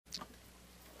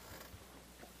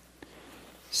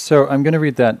So I'm going to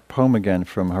read that poem again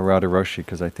from Harada Roshi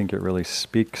because I think it really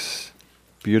speaks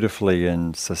beautifully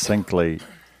and succinctly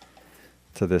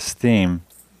to this theme.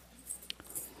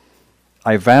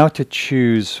 I vow to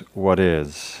choose what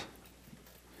is.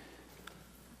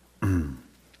 So,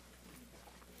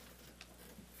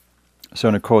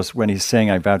 and of course, when he's saying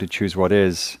I vow to choose what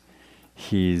is,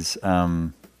 he's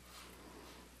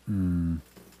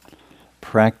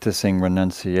practicing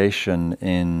renunciation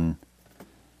in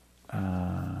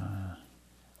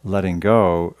letting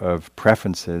go of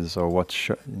preferences or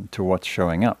what's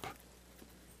showing up.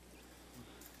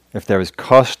 If there is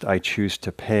cost I choose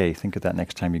to pay, think of that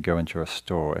next time you go into a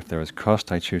store. If there is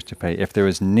cost I choose to pay. If there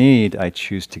is need I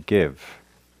choose to give.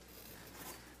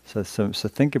 So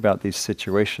think about these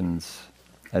situations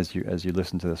as you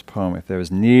listen to this poem. If there is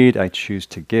need I choose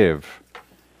to give.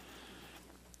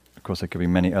 Of course, there could be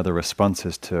many other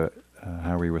responses to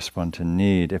how we respond to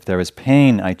need. If there is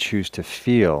pain I choose to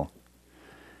feel.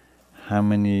 How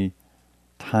many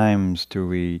times do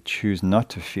we choose not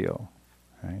to feel,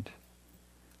 right?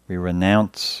 We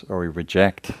renounce or we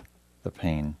reject the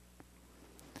pain.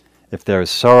 If there is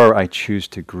sorrow, I choose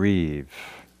to grieve.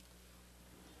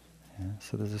 Yeah,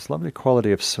 so there's this lovely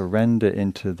quality of surrender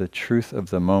into the truth of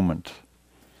the moment.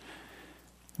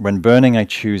 When burning, I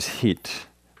choose heat.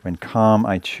 When calm,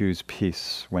 I choose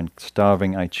peace. When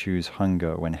starving, I choose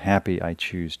hunger. When happy, I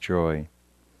choose joy.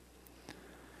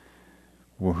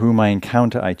 Whom I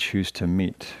encounter, I choose to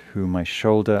meet. Whom I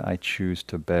shoulder, I choose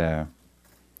to bear.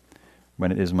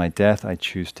 When it is my death, I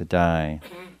choose to die.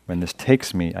 When this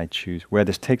takes me, I choose. Where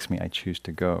this takes me, I choose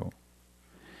to go.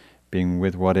 Being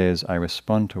with what is, I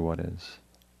respond to what is.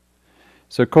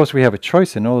 So, of course, we have a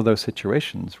choice in all of those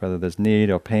situations, whether there's need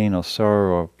or pain or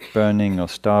sorrow or burning or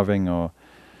starving or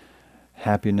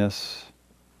happiness.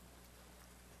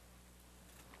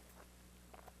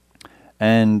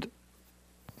 And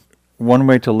one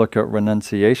way to look at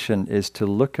renunciation is to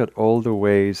look at all the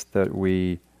ways that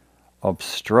we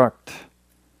obstruct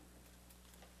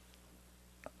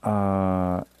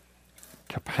our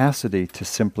capacity to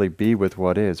simply be with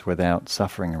what is without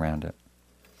suffering around it.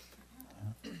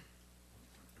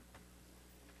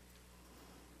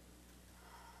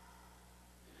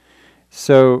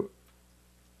 So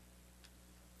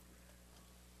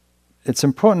it's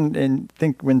important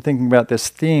when thinking about this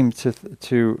theme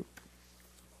to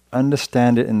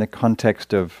understand it in the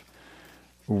context of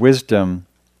wisdom.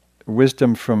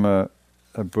 Wisdom from a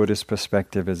Buddhist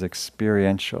perspective is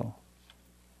experiential.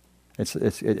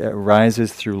 It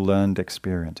arises through learned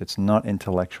experience. It's not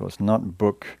intellectual. It's not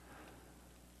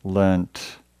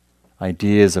book-learnt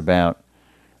ideas about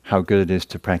how good it is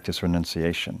to practice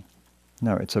renunciation.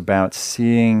 No, it's about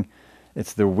seeing,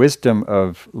 it's the wisdom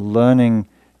of learning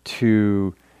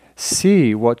to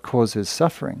see what causes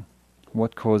suffering,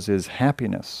 what causes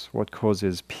happiness, what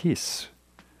causes peace,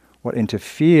 what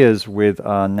interferes with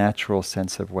our natural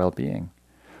sense of well-being,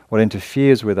 what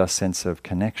interferes with our sense of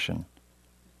connection.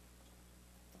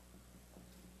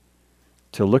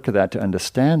 To look at that, to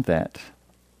understand that,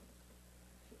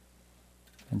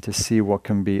 and to see what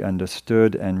can be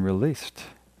understood and released.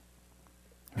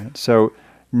 Right? So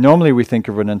normally we think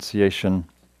of renunciation,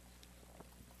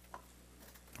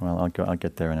 well, I'll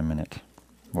get there in a minute,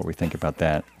 what we think about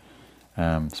that,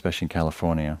 especially in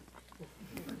California.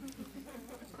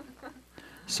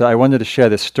 So I wanted to share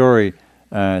this story.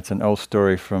 It's an old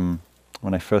story from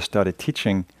when I first started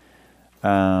teaching,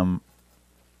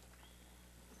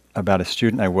 about a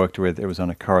student I worked with. It was on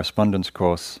a correspondence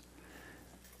course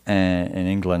in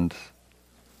England,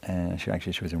 and she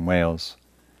was in Wales,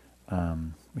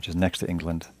 which is next to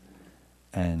England.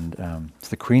 And it's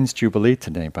the Queen's Jubilee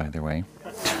today, by the way.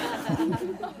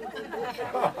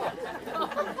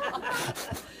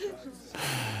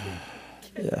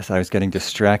 Yes, I was getting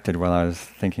distracted while I was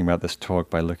thinking about this talk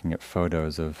by looking at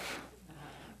photos of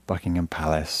Buckingham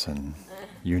Palace and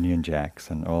Union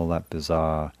Jacks and all that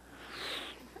bizarre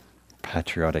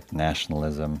patriotic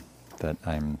nationalism that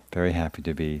I'm very happy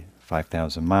to be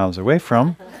 5,000 miles away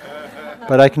from.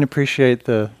 But I can appreciate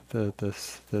there's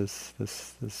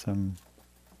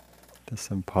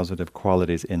some positive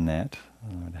qualities in that.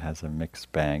 It has a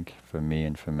mixed bag for me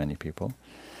and for many people.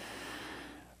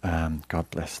 God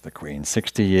bless the Queen.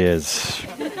 60 years.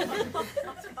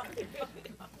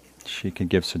 She could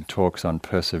give some talks on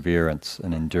perseverance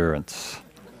and endurance.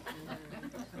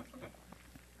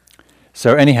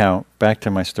 So anyhow, back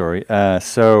to my story.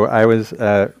 So I was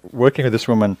working with this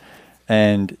woman,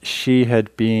 and she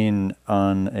had been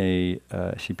on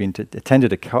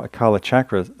attended a Kala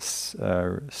Chakra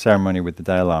ceremony with the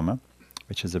Dalai Lama,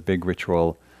 which is a big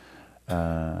ritual,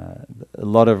 a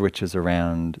lot of which is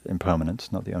around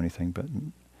impermanence, not the only thing, but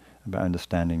about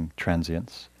understanding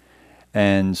transience.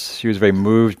 And she was very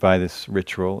moved by this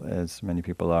ritual, as many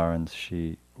people are, and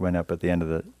she went up at the end of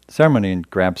the ceremony and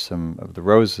grabbed some of the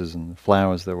roses and the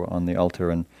flowers that were on the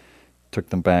altar and took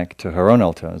them back to her own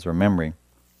altar as her memory.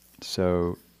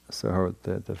 So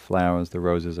the flowers, the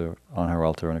roses are on her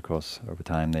altar, and of course over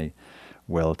time they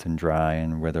wilt and dry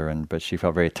and wither, but she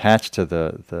felt very attached to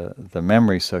the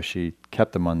memory, so she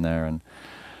kept them on there. And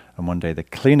one day the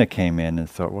cleaner came in and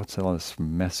thought, what's all this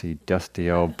messy,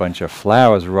 dusty old bunch of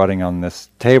flowers rotting on this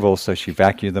table? So she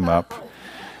vacuumed them up.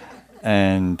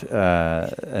 And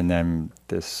then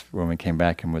this woman came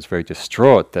back and was very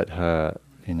distraught that her,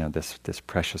 this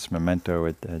precious memento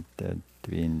had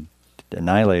been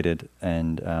annihilated.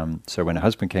 And so when her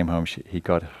husband came home, he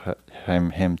got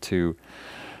him to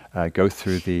go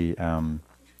through the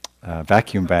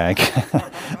vacuum bag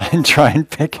and try and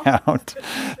pick out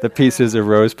the pieces of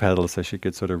rose petals so she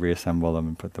could sort of reassemble them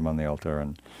and put them on the altar.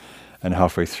 And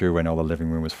halfway through, when all the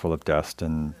living room was full of dust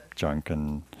and junk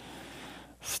and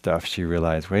stuff, she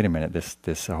realized, wait a minute,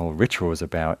 this whole ritual was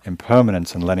about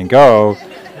impermanence and letting go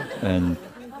and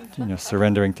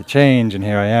surrendering to change, and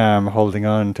here I am holding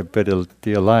on to bitter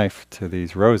dear life to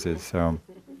these roses. So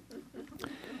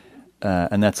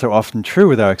and that's so often true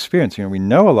with our experience. We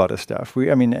know a lot of stuff.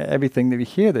 Everything that we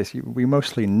hear we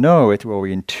mostly know it, or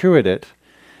we intuit it,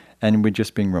 and we're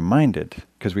just being reminded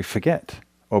because we forget,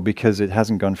 or because it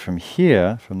hasn't gone from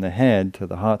here, from the head to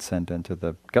the heart center and to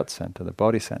the gut center, the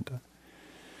body center.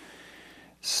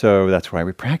 So that's why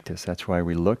we practice, that's why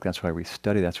we look, that's why we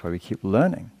study, that's why we keep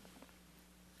learning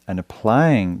and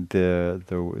applying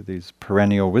these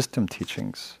perennial wisdom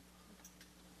teachings.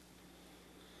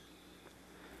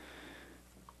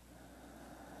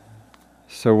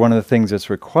 So one of the things that's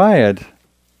required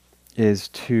is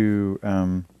to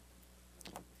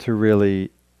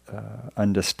really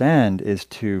understand, is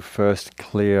to first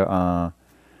clear our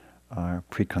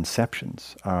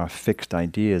preconceptions, our fixed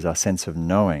ideas, our sense of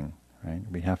knowing. Right?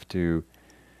 We have to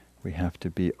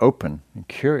be open and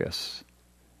curious,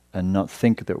 and not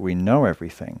think that we know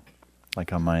everything,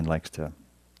 like our mind likes to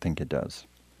think it does.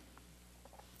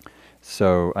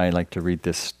 So I like to read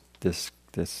this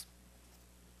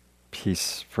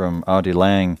piece from R.D.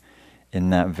 Laing in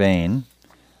that vein.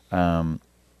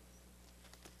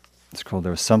 It's called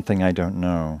 "There Was Something I Don't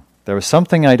Know." There is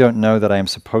something I don't know that I am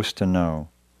supposed to know.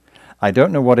 I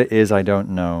don't know what it is I don't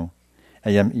know,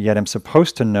 and yet I'm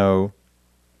supposed to know,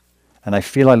 and I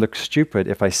feel I look stupid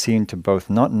if I seem to both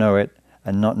not know it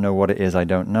and not know what it is I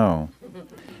don't know.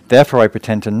 Therefore I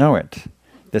pretend to know it.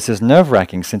 This is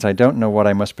nerve-wracking since I don't know what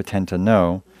I must pretend to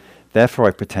know. Therefore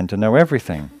I pretend to know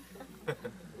everything.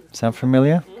 Sound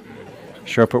familiar?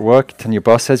 Show up at work and your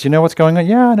boss says, you know what's going on?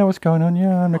 Yeah, I know what's going on.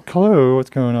 Yeah, I have a clue what's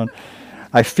going on.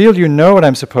 I feel you know what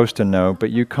I'm supposed to know,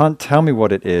 but you can't tell me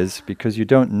what it is because you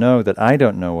don't know that I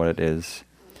don't know what it is.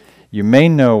 You may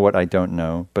know what I don't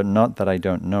know, but not that I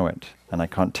don't know it. And I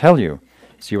can't tell you,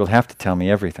 so you will have to tell me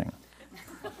everything.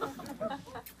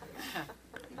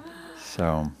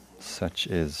 So, such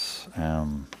is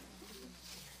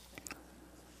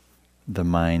the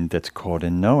mind that's caught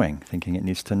in knowing, thinking it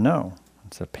needs to know.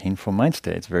 It's a painful mind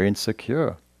state. It's very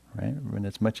insecure, right? When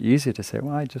it's much easier to say,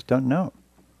 well, I just don't know,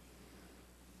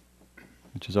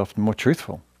 which is often more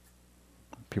truthful.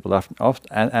 People often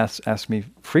ask me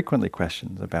frequently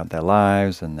questions about their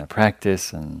lives and their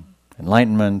practice and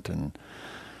enlightenment, and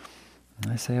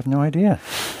I say, I have no idea.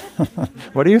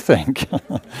 What do you think?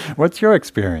 What's your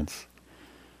experience?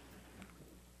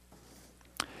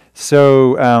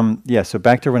 So, so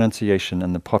back to renunciation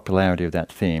and the popularity of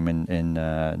that theme in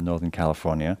Northern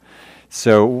California.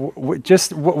 So,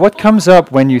 what comes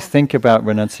up when you think about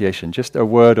renunciation? Just a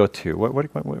word or two.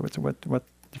 What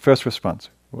first response?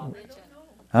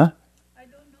 Huh? I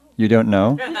don't know. You don't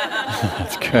know?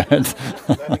 That's good.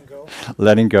 Letting go.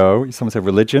 Letting go. Someone said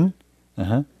religion.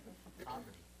 Uh-huh.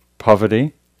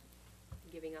 Poverty.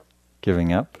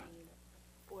 Giving up.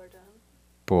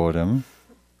 Boredom.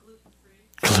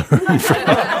 Gluten-free.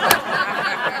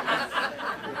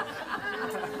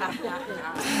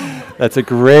 That's a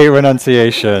great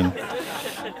renunciation.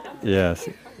 Yes.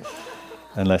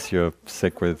 Unless you're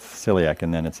sick with celiac,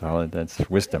 and then that's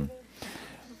wisdom.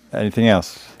 Anything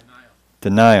else?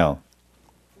 Denial.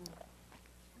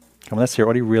 Come on, let's hear.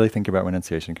 What do you really think about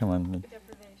renunciation? Come on.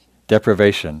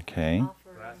 Deprivation. Okay.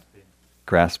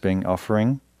 Grasping.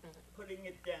 Offering.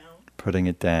 Putting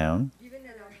it down.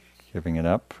 Giving it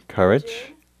up.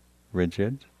 Courage.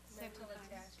 Rigid.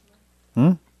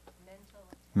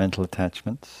 Mental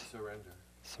attachments.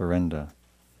 Surrender.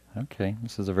 Okay,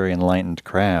 this is a very enlightened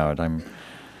crowd. I was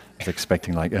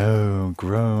expecting oh,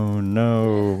 groan,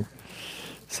 no.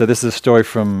 So this is a story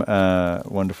from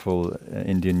wonderful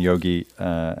Indian yogi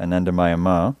Anandamaya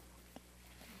Ma.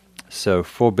 So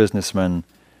 4 businessmen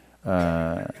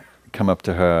come up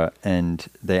to her and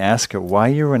they ask her, why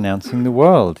are you renouncing the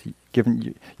world?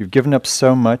 You've given up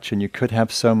so much and you could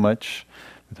have so much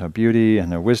with her beauty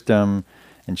and her wisdom.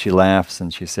 And she laughs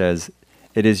and she says,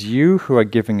 it is you who are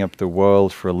giving up the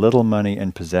world for a little money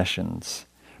and possessions.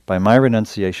 By my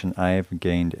renunciation, I have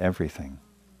gained everything.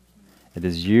 It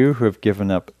is you who have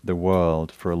given up the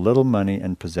world for a little money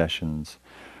and possessions,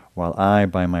 while I,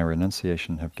 by my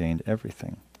renunciation, have gained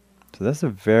everything. So that's a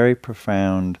very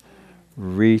profound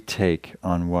retake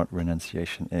on what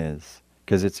renunciation is.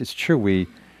 Because it's true, we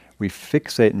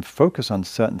fixate and focus on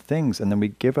certain things and then we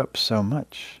give up so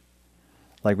much.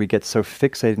 Like we get so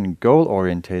fixated and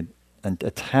goal-oriented and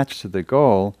attached to the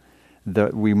goal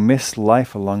that we miss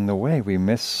life along the way. We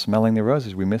miss smelling the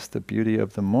roses. We miss the beauty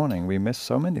of the morning. We miss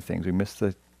so many things. We miss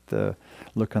the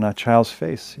look on our child's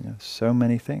face. So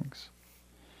many things.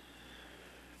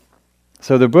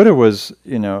 So the Buddha was,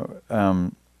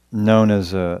 known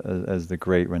as the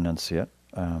great renunciate,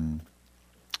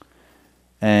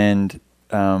 and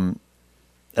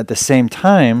at the same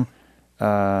time,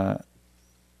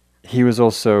 he was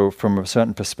also, from a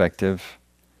certain perspective,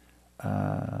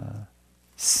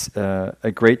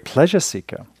 a great pleasure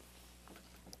seeker,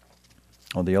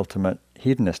 or the ultimate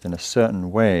hedonist in a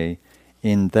certain way,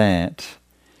 in that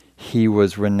he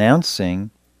was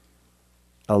renouncing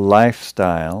a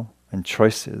lifestyle and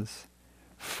choices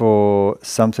for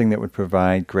something that would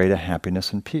provide greater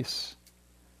happiness and peace.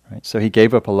 Right? So he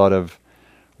gave up a lot of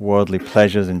worldly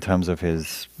pleasures in terms of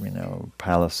his,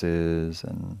 palaces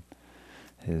and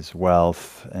his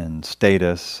wealth and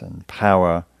status and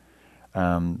power,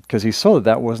 because he saw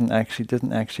that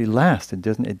didn't actually last. It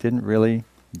didn't really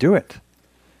do it.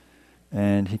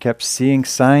 And he kept seeing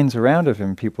signs around of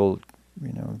him, people,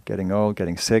 getting old,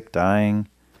 getting sick, dying,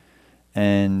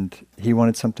 and he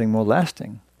wanted something more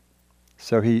lasting.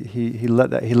 So he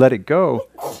let it go,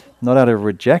 not out of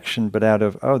rejection, but out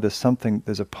of,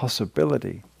 there's a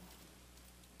possibility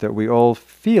that we all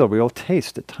feel, we all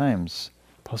taste at times,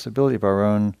 possibility of our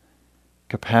own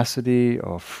capacity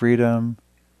or freedom,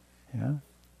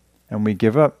 and we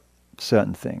give up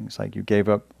certain things, like you gave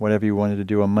up whatever you wanted to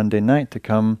do on Monday night to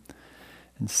come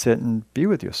and sit and be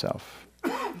with yourself,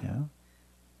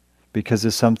 because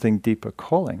there's something deeper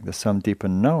calling, there's some deeper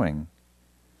knowing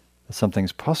that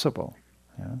something's possible,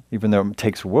 even though it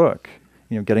takes work.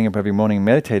 Getting up every morning and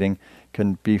meditating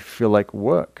can feel like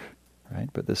work, right?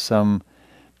 But there's some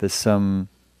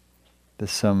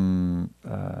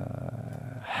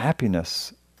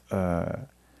happiness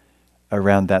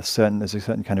around that there's a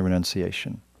certain kind of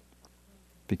renunciation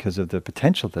because of the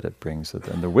potential that it brings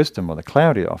and the wisdom or the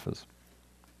clarity it offers.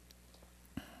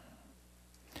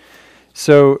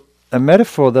 So a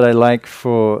metaphor that I like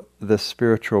for the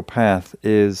spiritual path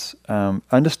is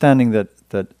understanding that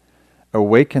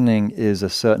awakening is a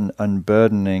certain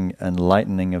unburdening and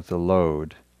lightening of the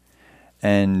load.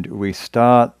 And we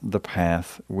start the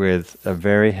path with a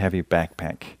very heavy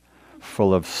backpack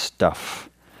full of stuff,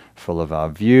 full of our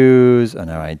views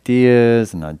and our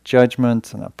ideas and our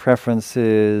judgments and our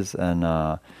preferences and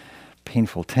our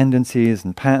painful tendencies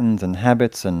and patterns and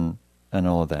habits and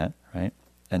all of that, right?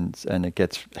 And it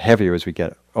gets heavier as we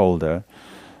get older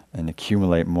and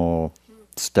accumulate more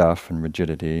stuff and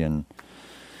rigidity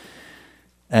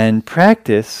and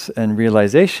practice and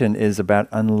realization is about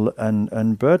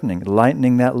unburdening,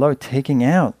 lightening that load, taking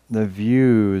out the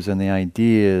views and the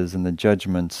ideas and the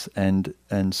judgments, and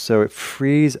so it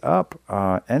frees up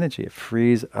our energy, it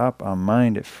frees up our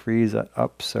mind, it frees it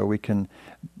up so we can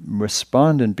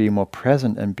respond and be more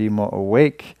present and be more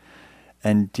awake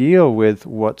and deal with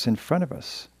what's in front of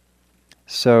us.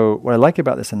 So what I like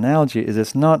about this analogy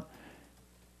is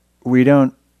we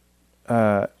don't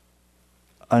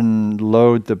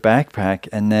unload the backpack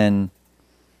and then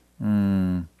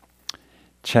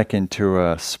check into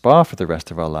a spa for the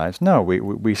rest of our lives. No,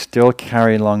 we still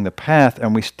carry along the path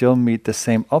and we still meet the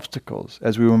same obstacles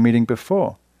as we were meeting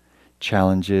before.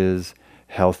 Challenges,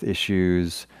 health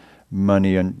issues,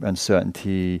 money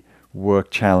uncertainty,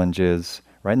 work challenges,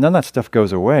 right? None of that stuff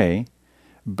goes away,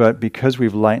 but because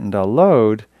we've lightened our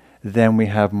load, then we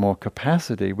have more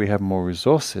capacity, we have more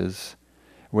resources,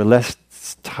 we're less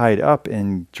tied up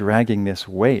in dragging this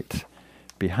weight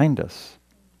behind us.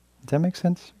 Does that make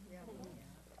sense? Yeah.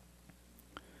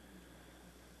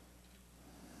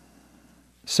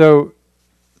 So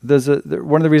there's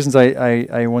one of the reasons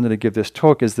I wanted to give this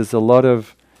talk is there's a lot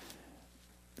of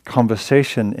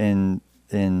conversation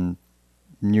in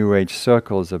New Age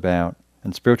circles and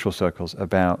spiritual circles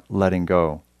about letting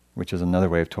go which is another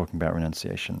way of talking about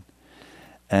renunciation.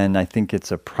 And I think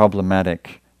it's a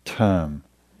problematic term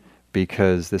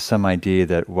because there's some idea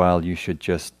that, well, you should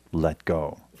just let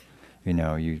go. You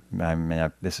know,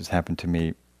 this has happened to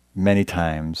me many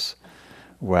times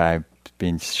where I've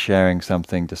been sharing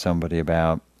something to somebody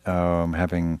about, I'm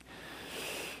having,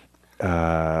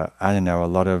 I don't know, a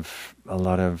lot of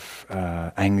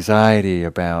anxiety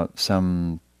about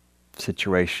some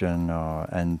situation,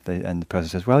 and the person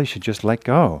says, well, you should just let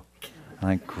go. I'm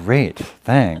like, great,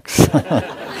 thanks.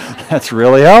 That's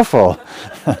really helpful.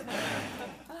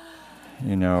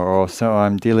 You know, or so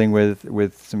I'm dealing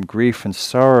with some grief and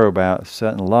sorrow about a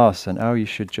certain loss, and you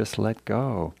should just let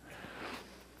go.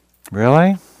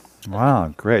 Really?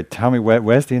 Wow, great. Tell me,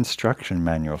 where's the instruction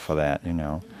manual for that? You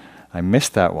know, I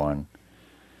missed that one.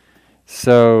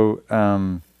 So,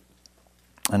 and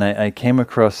I came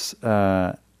across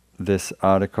this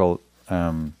article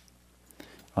online,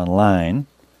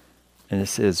 and it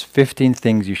says 15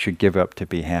 things you should give up to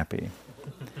be happy.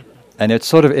 And it's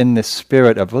sort of in this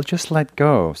spirit of, well, just let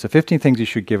go. So 15 things you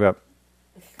should give up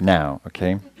now,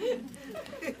 okay?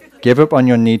 Give up on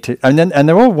your need to, and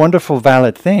they're all wonderful,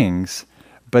 valid things,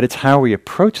 but it's how we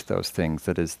approach those things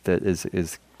that is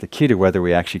the key to whether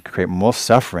we actually create more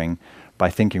suffering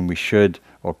by thinking we should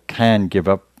or can give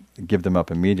them up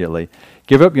immediately.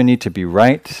 Give up your need to be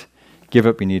right. Give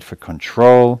up your need for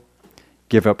control.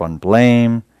 Give up on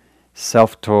blame,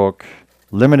 self-talk,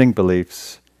 limiting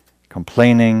beliefs,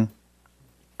 complaining,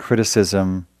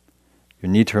 criticism,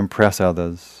 your need to impress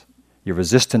others, you're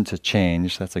resistant to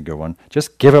change. That's a good one.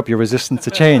 Just give up your resistance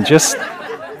to change. Just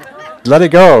let it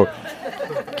go.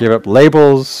 Give up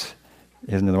labels.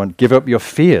 Here's another one. Give up your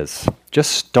fears.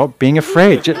 Just stop being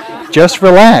afraid. Just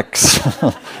relax.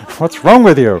 What's wrong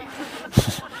with you?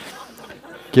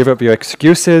 Give up your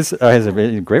excuses. Here's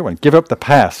a great one. Give up the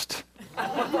past.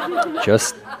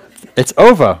 It's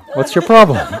over. What's your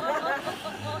problem?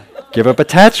 Give up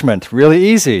attachment. Really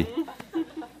easy.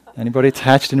 Anybody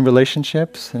attached in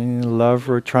relationships? Any love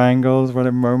or triangles,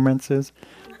 whatever romance is?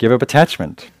 Give up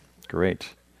attachment.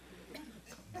 Great.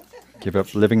 Give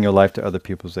up living your life to other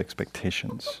people's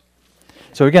expectations.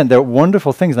 So again, they're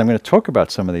wonderful things. I'm going to talk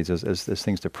about some of these as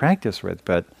things to practice with,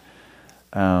 but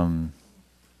some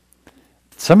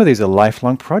of these are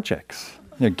lifelong projects.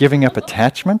 You know, giving up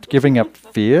attachment, giving up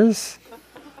fears.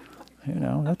 You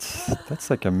know, that's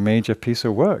like a major piece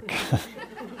of work.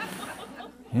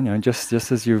 You know, just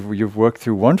as you've worked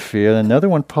through one fear, another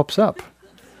one pops up.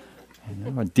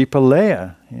 You know, a deeper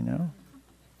layer. You know.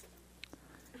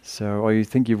 So, or you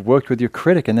think you've worked with your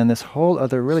critic, and then this whole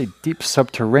other really deep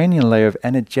subterranean layer of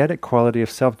energetic quality of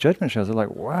self-judgment shows up.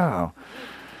 Like, wow,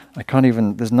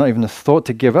 there's not even a thought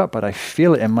to give up, but I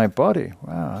feel it in my body.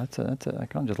 Wow, I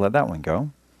can't just let that one go.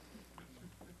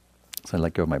 So I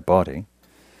let go of my body.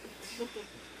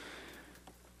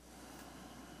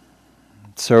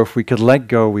 So if we could let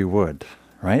go, we would,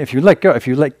 right? If you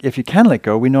can let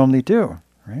go, we normally do,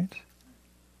 right?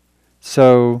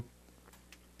 So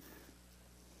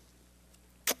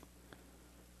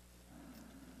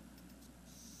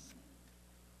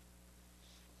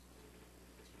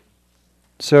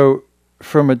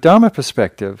from a Dharma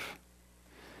perspective,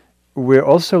 we're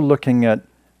also looking at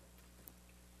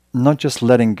not just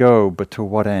letting go, but to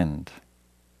what end,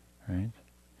 right?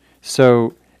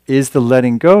 So is the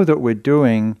letting go that we're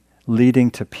doing leading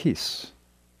to peace?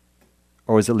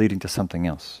 Or is it leading to something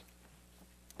else?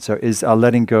 So is our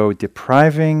letting go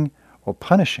depriving or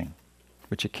punishing?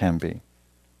 Which it can be.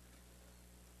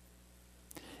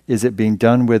 Is it being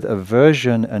done with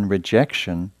aversion and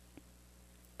rejection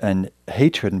and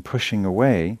hatred and pushing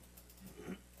away,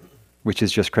 which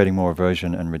is just creating more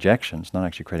aversion and rejection? It's not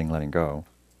actually creating letting go.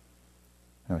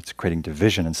 No, it's creating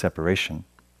division and separation.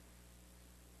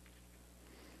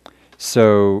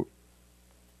 So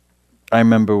I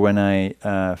remember when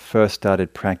I first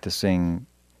started practicing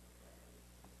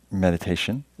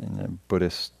meditation in a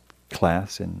Buddhist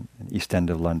class in East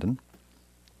End of London.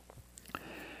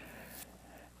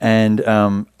 And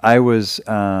I was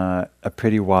a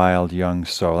pretty wild young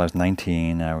soul. I was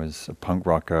 19, I was a punk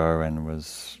rocker and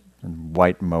was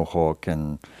white mohawk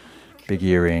and big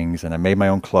earrings, and I made my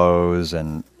own clothes,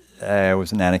 and I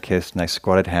was an anarchist, and I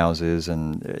squatted houses,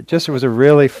 and it was a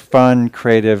really fun,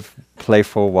 creative,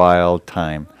 playful, wild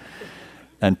time.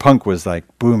 And punk was like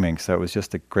booming, so it was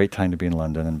just a great time to be in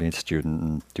London and be a student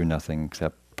and do nothing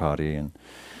except party.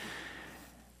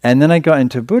 And then I got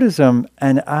into Buddhism,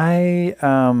 and I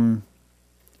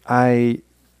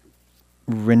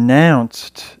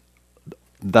renounced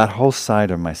that whole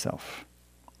side of myself,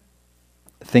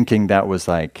 thinking that was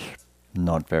like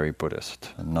not very Buddhist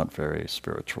and not very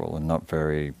spiritual and not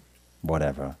very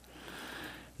whatever.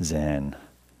 Zen.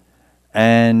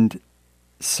 And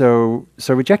so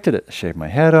rejected it. Shaved my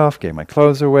head off, gave my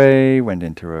clothes away, went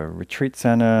into a retreat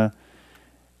center,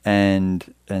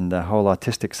 and the whole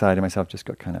artistic side of myself just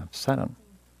got kind of sat on.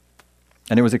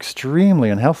 And it was extremely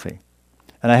unhealthy.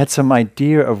 And I had some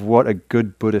idea of what a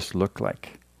good Buddhist looked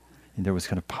like. And there was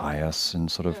kind of pious and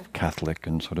sort of Catholic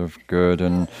and sort of good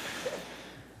and,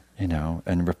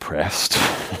 and repressed.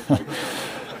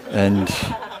 And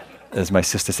as my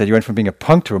sister said, you went from being a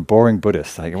punk to a boring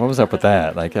Buddhist. Like, what was up with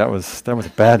that? Like, that was a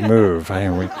bad move.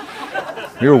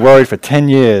 We were worried for 10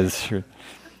 years.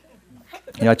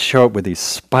 I'd show up with these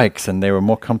spikes, and they were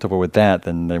more comfortable with that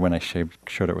than when I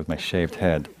showed up with my shaved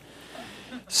head.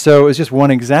 So it's just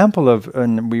one example of,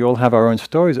 and we all have our own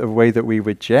stories of way that we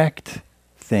reject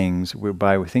things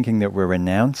by thinking that we're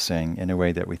renouncing in a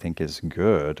way that we think is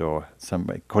good, or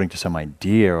according to some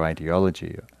idea or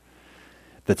ideology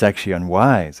that's actually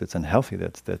unwise, it's unhealthy,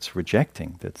 that's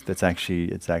rejecting, it's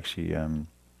actually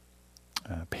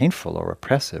painful or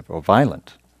oppressive or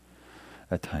violent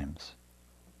at times.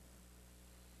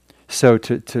 So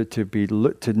to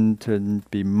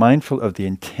be mindful of the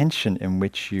intention in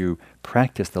which you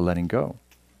practice the letting go,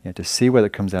 to see whether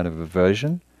it comes out of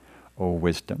aversion or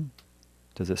wisdom.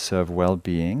 Does it serve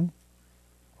well-being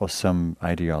or some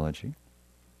ideology?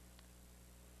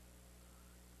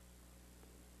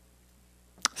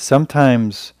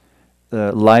 Sometimes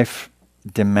life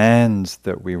demands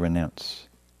that we renounce,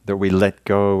 that we let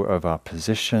go of our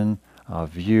position, our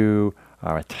view,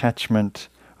 our attachment,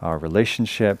 our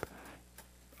relationship,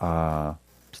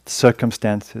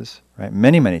 circumstances, right?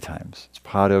 Many, many times. It's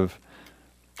part of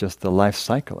just the life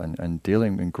cycle and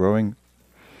dealing and growing.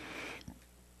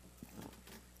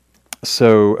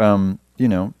 So,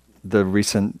 the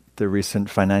recent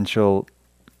financial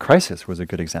crisis was a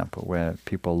good example where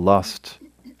people lost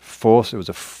it was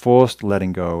a forced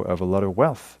letting go of a lot of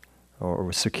wealth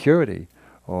or security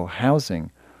or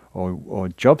housing or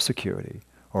job security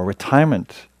or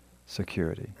retirement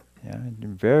security. Yeah,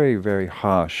 very, very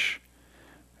harsh,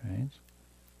 right?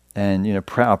 And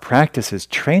our practice is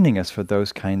training us for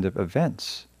those kind of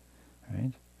events,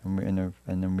 right? And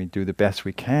then we do the best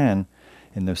we can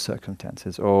in those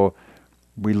circumstances, or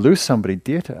we lose somebody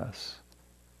dear to us,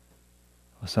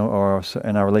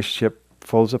 and our relationship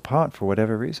falls apart for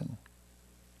whatever reason.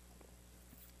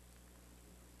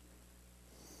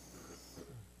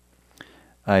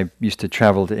 I used to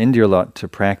travel to India a lot to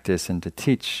practice and to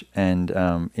teach, and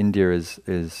India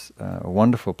is a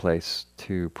wonderful place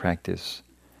to practice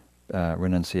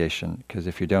renunciation, because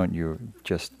if you don't, you're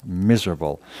just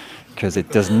miserable, because it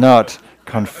does not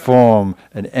conform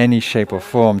in any shape or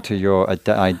form to your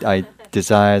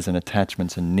desires and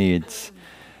attachments and needs,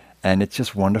 and it's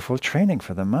just wonderful training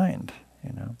for the mind.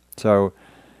 So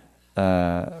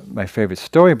my favorite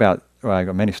story I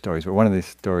got many stories, but one of these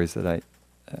stories that I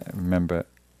remember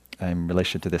in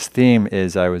relation to this theme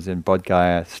is I was in Bodh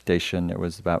Gaya station. It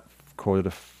was about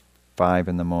 4:45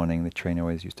 in the morning. The train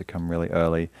always used to come really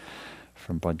early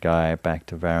from Bodh Gaya back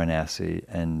to Varanasi,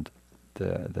 and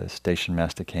the station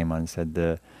master came on and said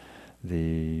the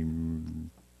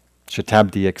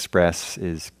Shatabdi Express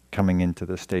is coming into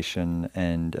the station,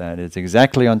 and it's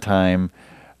exactly on time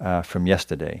from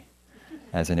yesterday,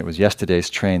 as in it was yesterday's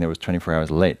train that was 24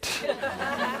 hours late.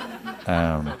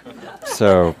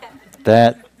 So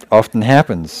that often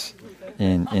happens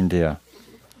in India.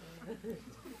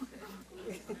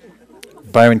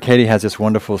 Byron Katie has this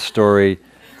wonderful story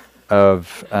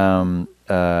of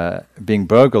being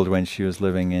burgled when she was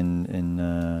living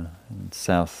in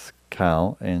South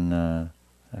Cal,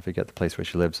 I forget the place where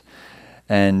she lives.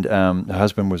 And her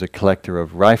husband was a collector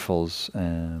of rifles,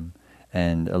 and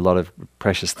a lot of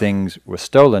precious things were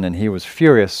stolen, and he was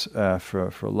furious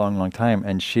for a long, long time.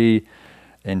 And she,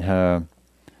 in her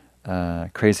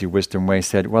crazy wisdom way,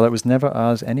 said, well, it was never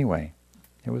ours anyway.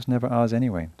 It was never ours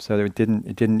anyway. So it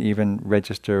didn't even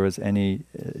register as any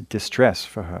distress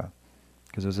for her,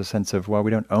 because there was a sense of, well,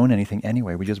 we don't own anything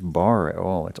anyway. We just borrow it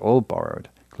all. It's all borrowed,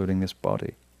 including this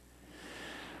body.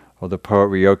 Or the poet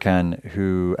Ryokan,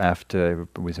 who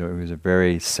was a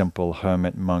very simple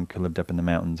hermit monk who lived up in the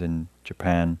mountains in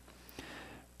Japan,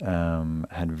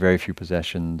 had very few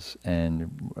possessions, and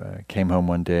came home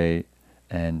one day,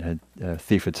 and a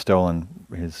thief had stolen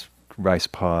his rice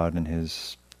pod and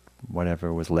his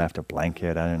whatever was left, a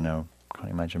blanket, I don't know, can't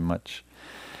imagine much.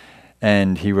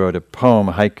 And he wrote a poem,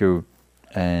 a haiku,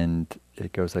 and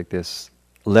it goes like this: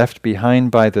 left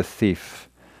behind by the thief,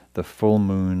 the full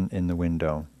moon in the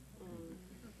window.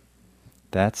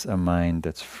 That's a mind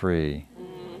that's free.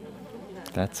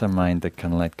 That's a mind that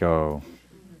can let go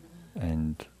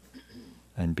and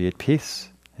be at peace.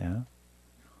 Yeah.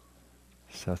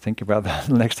 So think about that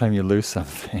the next time you lose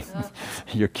something.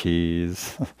 Your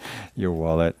keys, your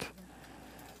wallet,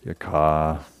 your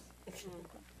car,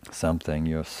 something,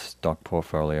 your stock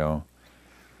portfolio.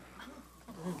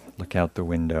 Look out the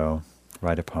window,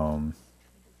 write a poem.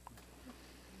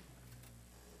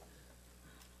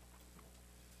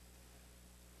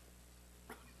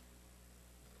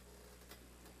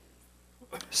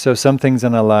 So some things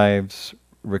in our lives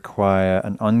require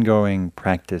an ongoing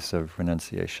practice of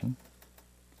renunciation.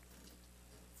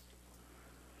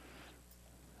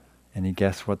 Any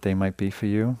guess what they might be for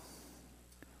you?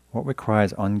 What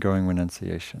requires ongoing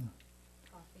renunciation?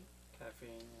 Coffee.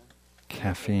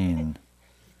 Caffeine.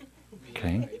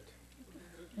 Okay.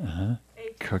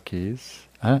 Cookies.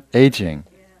 Aging.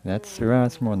 That's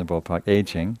more in the ballpark.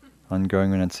 Aging.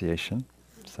 Ongoing renunciation.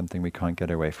 Something we can't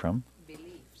get away from.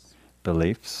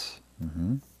 Beliefs.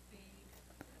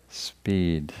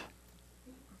 Speed.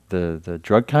 The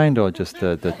drug kind, or just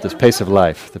the pace of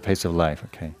life? The pace of life.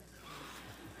 Okay.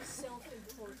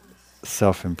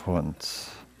 Self-importance.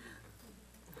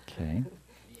 Okay.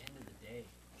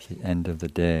 The end of the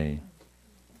day.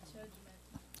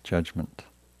 Judgment.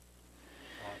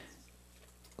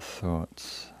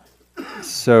 Thoughts.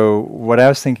 So what I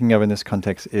was thinking of in this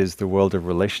context is the world of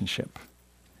relationship.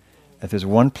 If there's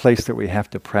one place that we have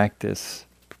to practice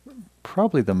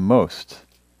probably the most,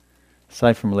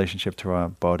 aside from relationship to our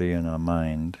body and our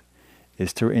mind,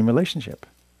 is in relationship.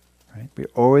 Right? We're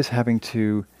always having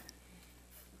to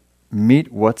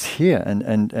meet what's here,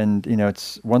 and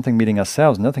it's one thing meeting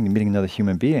ourselves, another thing meeting another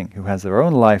human being who has their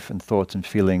own life and thoughts and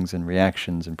feelings and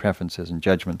reactions and preferences and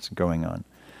judgments going on.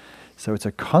 So it's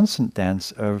a constant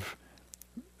dance of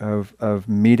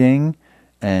meeting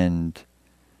and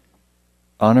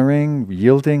honoring,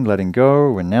 yielding, letting go,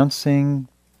 renouncing,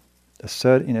 it's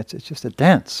just a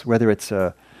dance, whether it's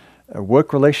a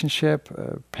work relationship,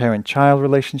 a parent-child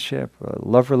relationship, a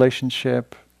love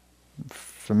relationship,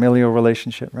 familial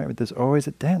relationship, right? But there's always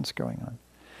a dance going on.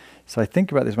 So I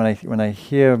think about this when I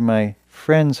hear my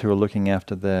friends who are looking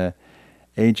after their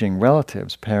aging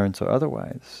relatives, parents or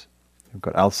otherwise, who've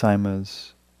got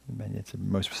Alzheimer's. It's the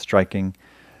most striking,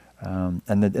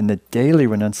 and the daily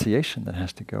renunciation that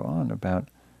has to go on about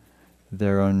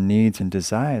their own needs and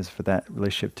desires for that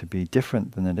relationship to be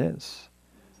different than it is.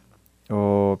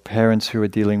 Or parents who are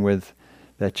dealing with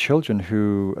their children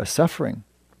who are suffering,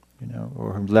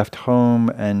 or who left home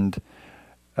and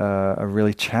are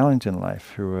really challenged in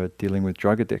life, who are dealing with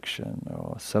drug addiction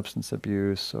or substance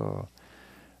abuse, or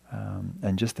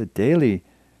and just the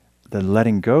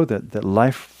letting go that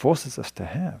life forces us to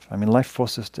have. I mean, life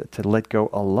forces us to let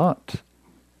go a lot.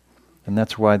 And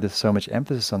that's why there's so much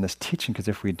emphasis on this teaching, because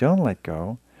if we don't let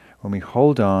go, when we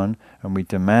hold on and we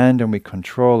demand and we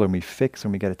control and we fix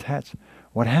and we get attached,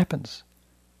 what happens?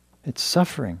 It's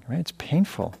suffering, right? It's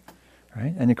painful.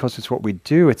 Right? And of course, it's what we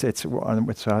do. It's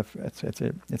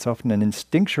often an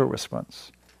instinctual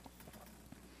response.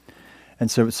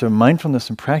 And so mindfulness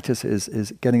and practice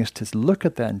is getting us to look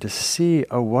at that and to see,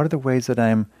 what are the ways that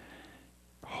I'm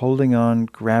holding on,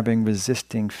 grabbing,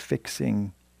 resisting,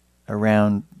 fixing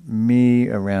around me,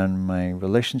 around my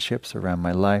relationships, around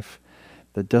my life,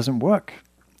 that doesn't work.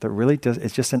 That really does.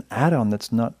 It's just an add-on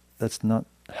that's not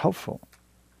helpful.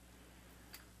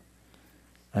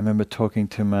 I remember talking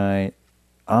to my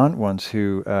aunt once,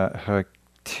 who her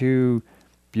two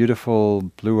beautiful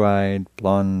blue-eyed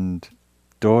blonde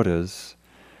daughters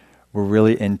were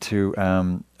really into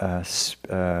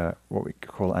what we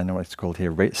call, I know what it's called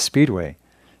here, speedway,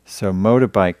 so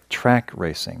motorbike track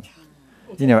racing,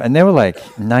 and they were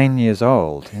like 9 years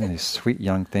old, these sweet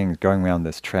young things going around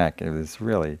this track. It was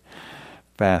really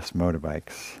fast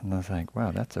motorbikes, and I was like,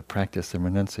 wow, that's a practice of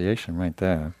renunciation right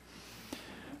there,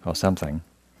 or something.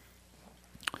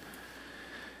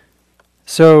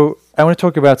 So I want to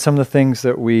talk about some of the things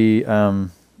that we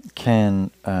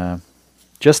can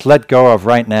just let go of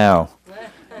right now.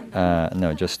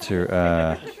 Just to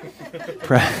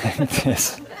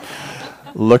practice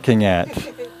looking at,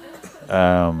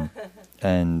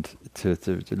 and to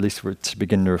at least to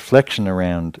begin the reflection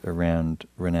around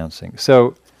renouncing.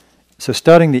 So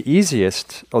starting the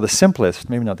easiest, or the simplest,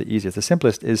 maybe not the easiest, the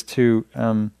simplest is to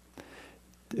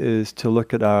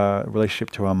look at our relationship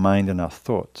to our mind and our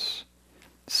thoughts.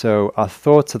 So our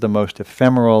thoughts are the most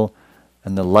ephemeral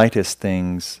and the lightest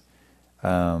things.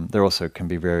 They also can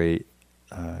be very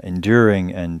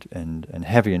enduring and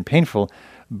heavy and painful,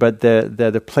 but they're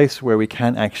the place where we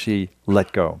can actually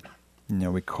let go.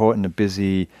 We're caught in a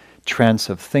busy trance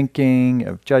of thinking,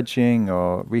 of judging,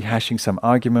 or rehashing some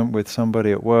argument with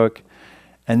somebody at work,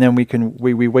 and then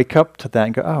we wake up to that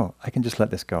and go, I can just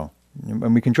let this go,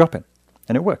 and we can drop it,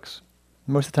 and it works.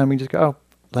 Most of the time we just go,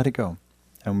 let it go.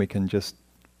 And we can just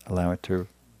allow it to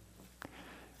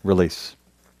release.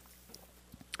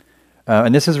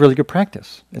 And this is really good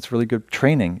practice. It's really good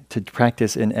training to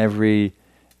practice in every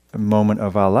moment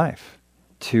of our life,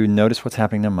 to notice what's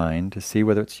happening in the mind, to see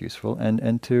whether it's useful,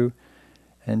 and to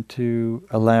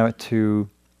allow it to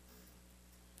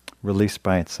release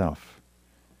by itself.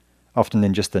 Often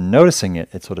in just the noticing it,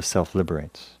 it sort of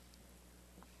self-liberates.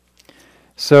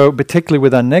 So particularly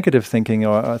with our negative thinking,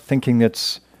 or thinking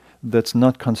that's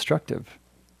not constructive,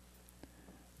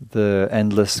 the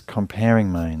endless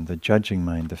comparing mind, the judging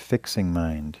mind, the fixing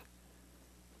mind.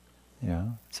 Yeah.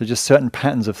 So just certain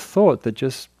patterns of thought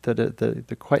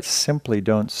that quite simply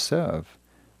don't serve,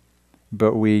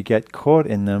 but we get caught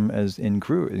in them as in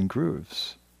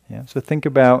grooves. Yeah. So think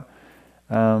about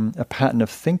a pattern of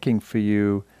thinking for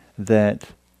you that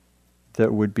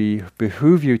would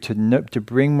behoove you to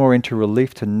bring more into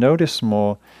relief, to notice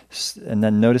more, and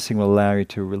then noticing will allow you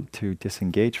to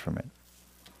disengage from it.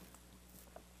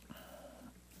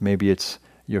 Maybe it's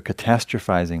your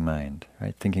catastrophizing mind,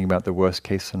 right? Thinking about the worst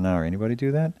case scenario. Anybody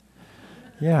do that?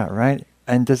 Yeah, right?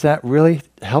 And does that really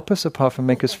help us apart from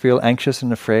make us feel anxious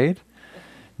and afraid?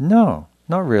 No,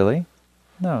 not really.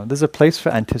 No, there's a place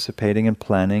for anticipating and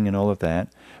planning and all of that,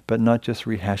 but not just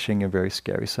rehashing a very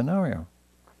scary scenario.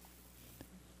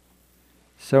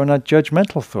 So in our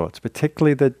judgmental thoughts,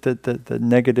 particularly the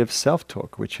negative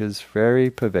self-talk, which is very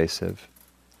pervasive,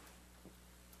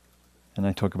 and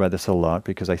I talk about this a lot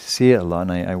because I see it a lot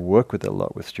and I work with it a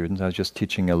lot with students. I was just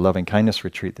teaching a loving kindness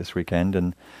retreat this weekend,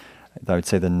 and I would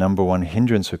say the number one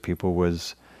hindrance for people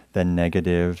was the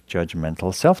negative,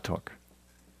 judgmental self-talk.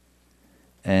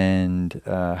 And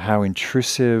how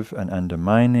intrusive and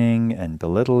undermining and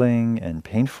belittling and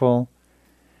painful.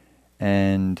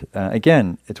 And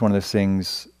again, it's one of those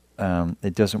things,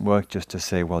 it doesn't work just to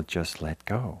say, well, just let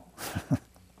go.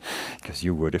 Because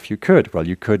you would if you could. Well,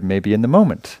 you could maybe in the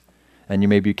moment. And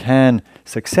maybe you can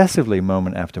successively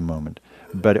moment after moment.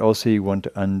 But also you want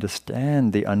to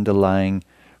understand the underlying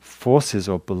forces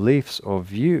or beliefs or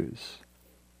views.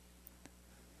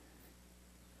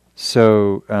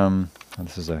 So,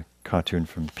 this is a cartoon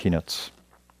from Peanuts.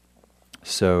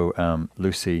 So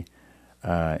Lucy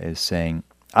is saying,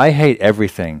 I hate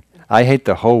everything. I hate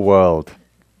the whole world.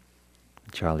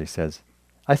 Charlie says,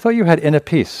 I thought you had inner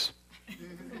peace.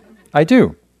 I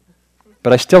do,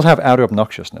 but I still have outer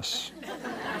obnoxiousness.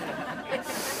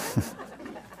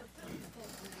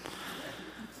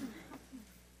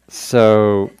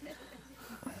 So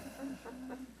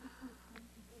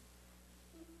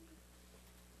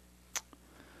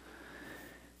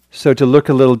to look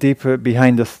a little deeper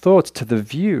behind the thoughts to the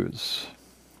views,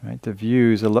 right? The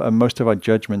views, most of our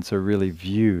judgments are really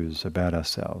views about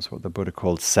ourselves, what the Buddha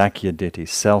called Sakya Ditti,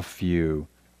 self-view,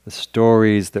 the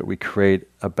stories that we create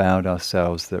about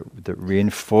ourselves that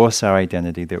reinforce our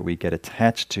identity, that we get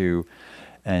attached to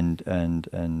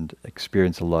and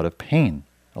experience a lot of pain,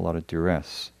 a lot of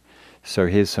duress. So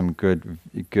here's some good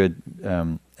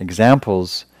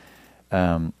examples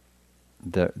that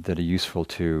are useful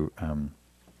to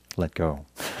let go.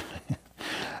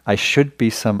 I should be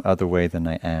some other way than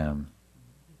I am.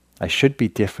 I should be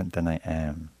different than I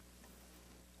am.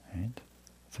 Right?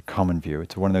 It's a common view.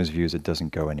 It's one of those views that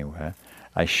doesn't go anywhere.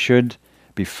 I should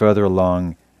be further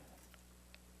along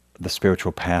the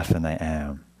spiritual path than I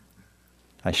am.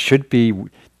 I should be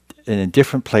in a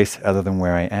different place other than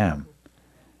where I am.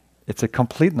 It's a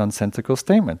complete nonsensical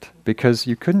statement because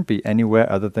you couldn't be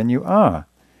anywhere other than you are.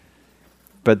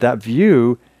 But that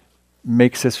view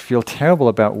makes us feel terrible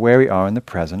about where we are in the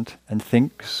present and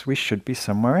thinks we should be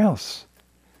somewhere else.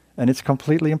 And it's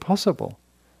completely impossible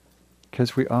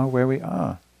because we are where we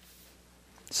are.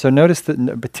 So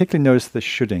particularly notice the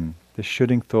shoulding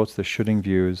thoughts, the shoulding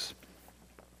views,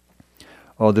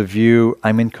 or the view,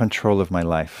 I'm in control of my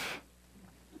life.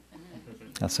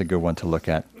 That's a good one to look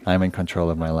at. I'm in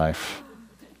control of my life.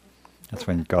 That's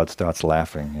when God starts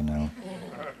laughing, you know.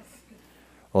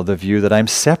 Or the view that I'm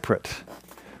separate,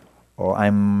 or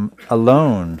I'm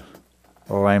alone,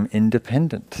 or I'm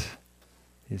independent.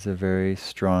 These are very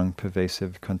strong,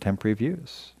 pervasive contemporary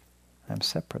views. I'm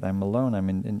separate, I'm alone, I'm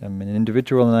an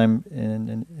individual, and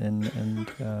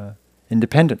I'm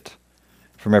independent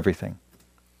from everything.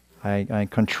 I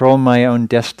control my own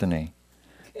destiny.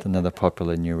 It's another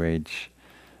popular New Age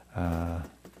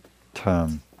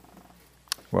term.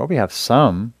 Well, we have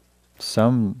some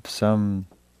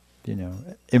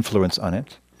influence on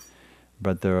it,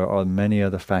 but there are many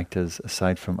other factors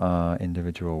aside from our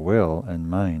individual will and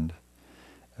mind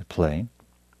at play.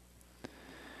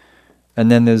 And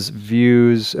then there's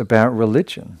views about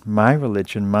religion. My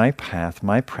religion, my path,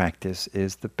 my practice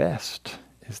is the best,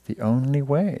 is the only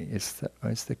way. It's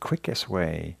the quickest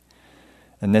way.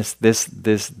 And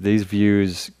these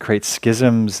views create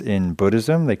schisms in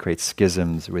Buddhism. They create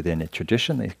schisms within a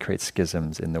tradition. They create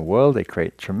schisms in the world. They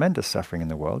create tremendous suffering in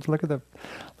the world. Look at all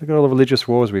the religious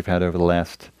wars we've had over the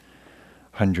last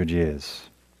 100 years,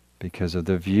 because of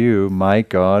the view, my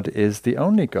God is the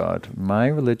only God. My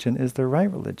religion is the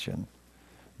right religion.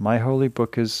 My holy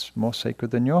book is more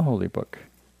sacred than your holy book.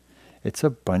 It's a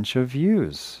bunch of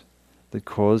views that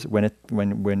cause,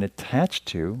 when attached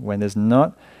to, when there's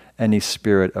not any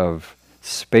spirit of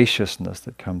spaciousness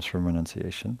that comes from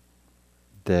renunciation,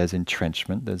 there's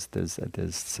entrenchment,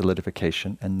 there's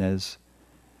solidification, and there's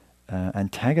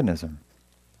antagonism.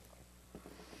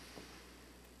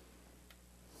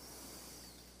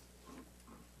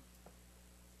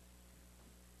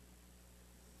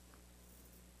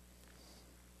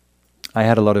 I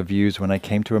had a lot of views when I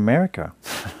came to America,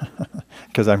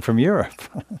 because I'm from Europe,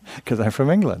 because I'm from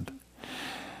England.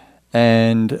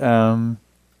 And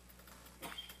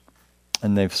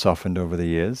they've softened over the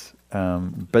years,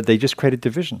 but they just created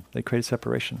division. They created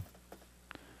separation.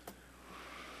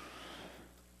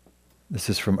 This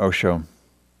is from Osho.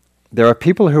 There are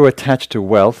people who attach to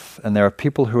wealth, and there are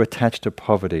people who attach to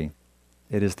poverty.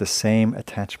 It is the same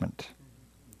attachment.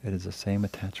 It is the same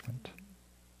attachment.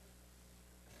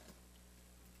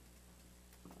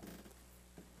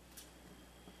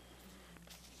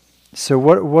 So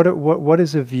what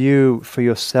is a view for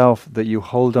yourself that you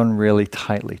hold on really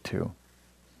tightly to,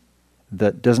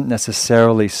 that doesn't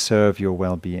necessarily serve your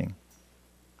well-being,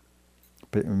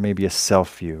 but maybe a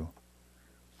self-view,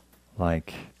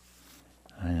 like,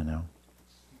 I don't know,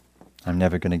 I'm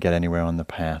never going to get anywhere on the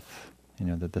path,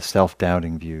 the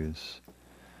self-doubting views.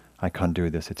 I can't do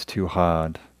this, it's too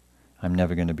hard, I'm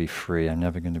never going to be free, I'm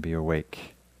never going to be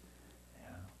awake.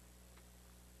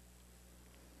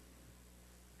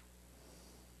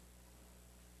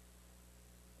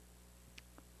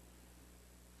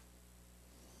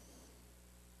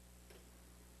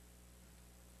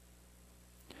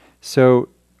 So,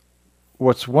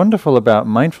 what's wonderful about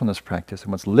mindfulness practice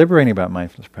and what's liberating about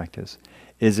mindfulness practice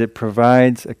is it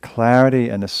provides a clarity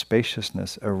and a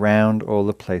spaciousness around all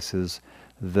the places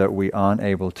that we aren't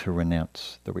able to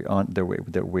renounce, that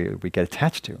we get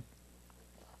attached to.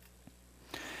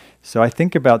 So I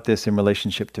think about this in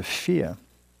relationship to fear,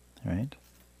 right?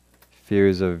 Fear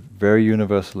is a very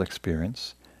universal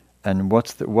experience, and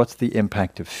what's the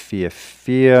impact of fear?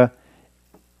 Fear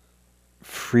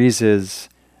freezes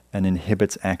and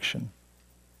inhibits action.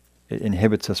 It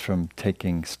inhibits us from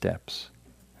taking steps.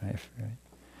 Right?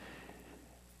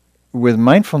 With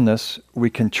mindfulness, we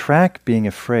can track being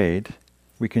afraid,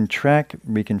 we can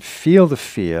feel the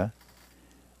fear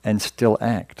and still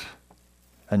act.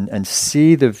 And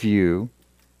see the view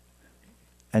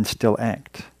and still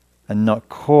act. And not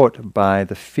caught by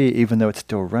the fear even though it's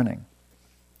still running.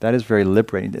 That is very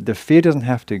liberating. The fear doesn't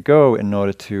have to go in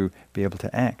order to be able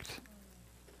to act.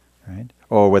 Right?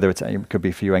 Or whether it could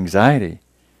be for you anxiety,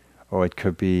 or it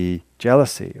could be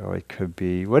jealousy, or it could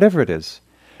be whatever it is.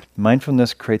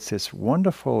 Mindfulness creates this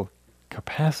wonderful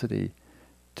capacity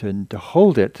to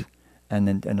hold it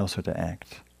and also to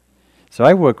act. So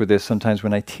I work with this sometimes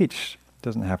when I teach. It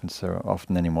doesn't happen so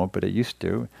often anymore, but it used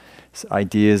to. It's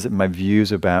ideas, my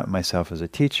views about myself as a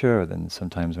teacher, or then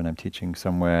sometimes when I'm teaching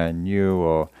somewhere new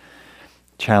or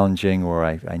challenging, or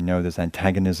I know there's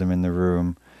antagonism in the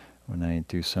room, when I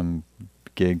do some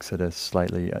gigs that are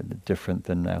slightly different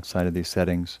than outside of these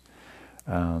settings,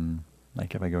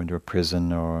 like if I go into a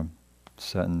prison or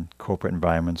certain corporate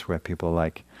environments where people are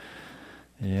like,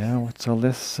 yeah, what's all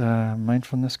this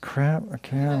mindfulness crap?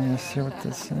 Okay, I'm going to see what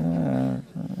this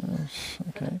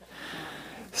okay.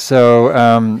 So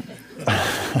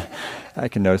I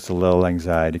can notice a little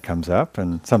anxiety comes up,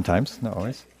 and sometimes, not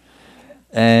always.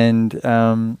 And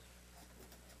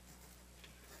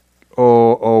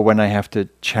or when I have to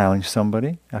challenge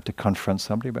somebody, I have to confront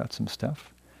somebody about some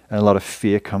stuff, and a lot of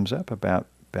fear comes up about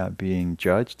being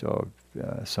judged or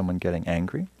someone getting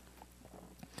angry.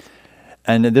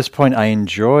 And at this point, I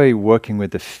enjoy working with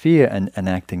the fear and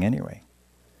acting anyway.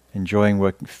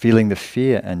 Enjoying feeling the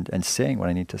fear and saying what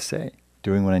I need to say,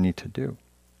 doing what I need to do.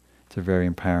 It's a very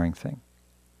empowering thing.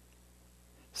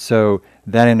 So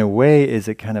that in a way is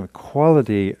a kind of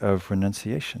quality of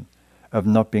renunciation, of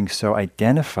not being so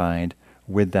identified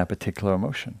with that particular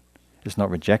emotion. It's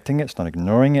not rejecting it, it's not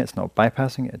ignoring it, it's not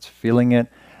bypassing it, it's feeling it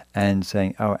and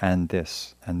saying, oh, and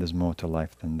this, and there's more to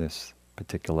life than this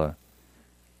particular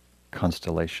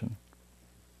constellation.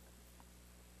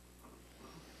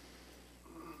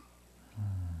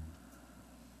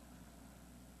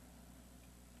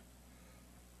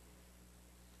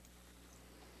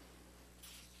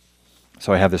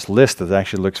 So I have this list that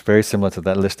actually looks very similar to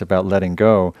that list about letting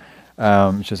go,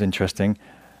 which is interesting.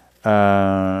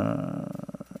 So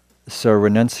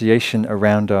renunciation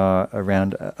around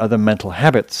other mental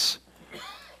habits.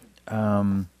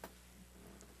 And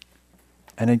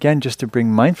again, just to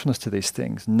bring mindfulness to these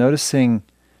things, noticing,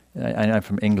 I'm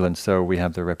from England, so we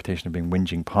have the reputation of being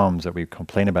whinging Poms, that we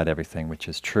complain about everything, which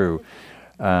is true,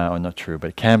 or not true,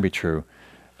 but it can be true.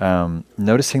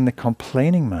 Noticing the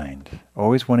complaining mind,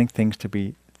 always wanting things to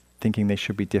be, thinking they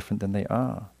should be different than they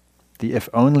are. The if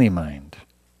only mind.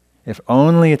 If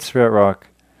only at Spirit Rock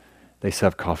they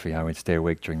serve coffee, I would stay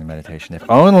awake during the meditation. If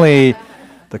only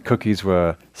the cookies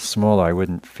were smaller, I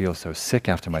wouldn't feel so sick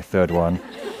after my third one.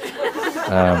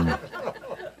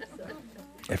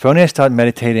 If only I started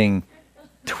meditating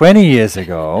 20 years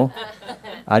ago,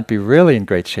 I'd be really in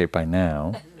great shape by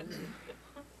now.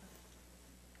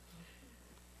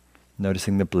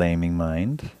 Noticing the blaming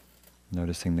mind,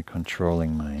 noticing the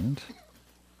controlling mind,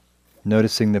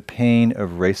 noticing the pain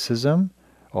of racism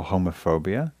or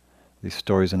homophobia, these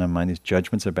stories in our mind, these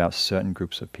judgments about certain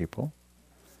groups of people.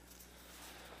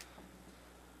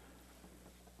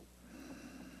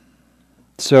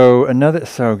 So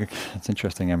it's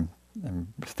interesting.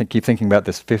 Keep thinking about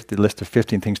this list of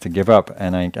 15 things to give up,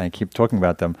 and I keep talking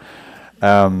about them.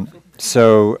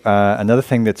 Another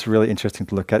thing that's really interesting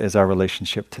to look at is our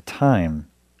relationship to time.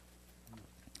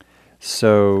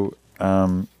 So,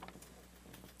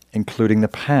 including the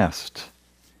past,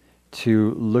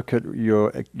 to look at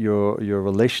your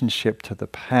relationship to the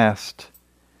past,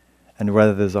 and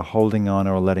whether there's a holding on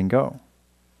or a letting go.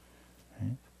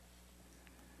 Right?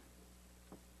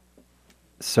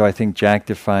 So I think Jack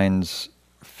defines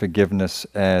forgiveness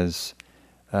as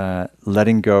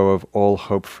letting go of all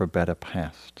hope for a better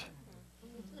past.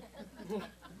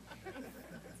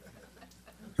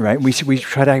 Right? We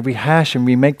try to rehash and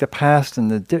we make the past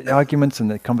and the arguments and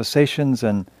the conversations,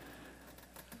 and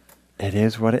it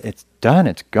is what it's done.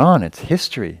 It's gone. It's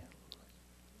history.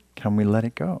 Can we let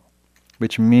it go?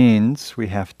 Which means we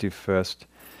have to first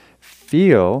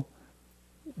feel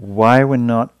why we're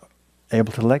not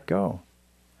able to let go.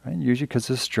 Right? Usually because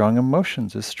there's strong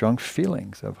emotions, there's strong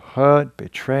feelings of hurt,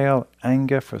 betrayal,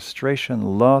 anger,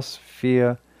 frustration, loss,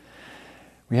 fear.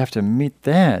 We have to meet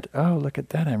that. Oh, look at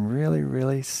that. I'm really,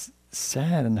 really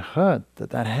sad and hurt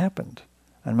that happened.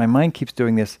 And my mind keeps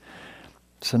doing this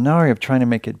scenario of trying to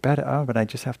make it better. Oh, but I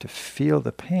just have to feel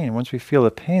the pain. Once we feel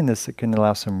the pain, it can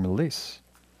allow some release.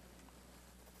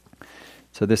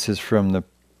 So this is from the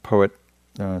poet,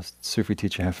 Sufi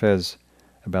teacher Hafez,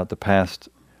 about the past.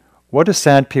 What do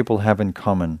sad people have in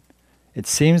common? It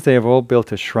seems they have all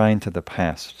built a shrine to the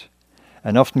past,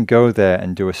 and often go there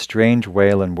and do a strange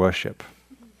wail and worship.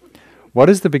 What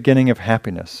is the beginning of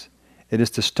happiness? It is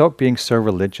to stop being so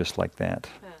religious like that.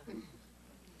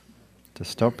 To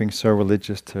stop being so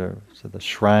religious to the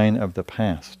shrine of the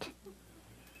past.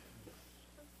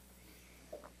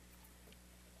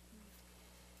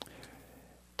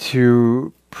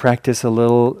 To practice a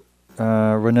little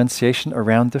renunciation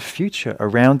around the future,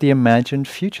 around the imagined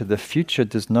future. The future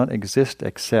does not exist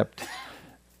except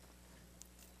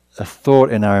a thought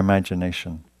in our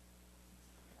imagination.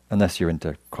 Unless you're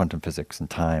into quantum physics and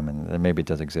time, and maybe it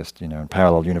does exist, in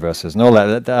parallel universes and all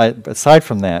that. Aside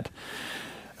from that,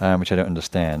 which I don't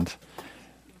understand,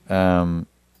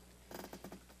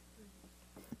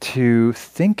 to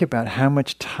think about how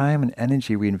much time and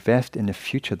energy we invest in a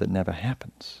future that never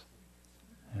happens.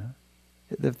 Yeah?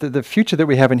 The future that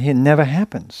we have in here never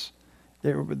happens.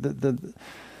 The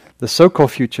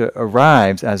so-called future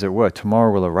arrives, as it were.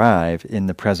 Tomorrow will arrive in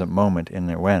the present moment in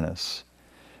awareness.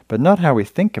 But not how we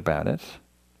think about it.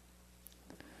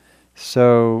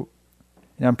 So,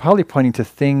 I'm partly pointing to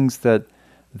things that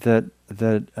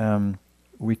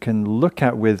we can look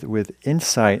at with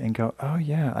insight and go, oh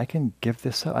yeah, I can give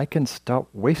this up. I can stop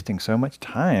wasting so much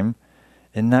time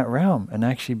in that realm and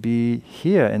actually be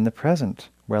here in the present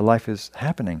where life is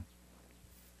happening.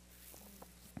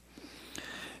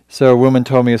 So a woman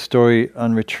told me a story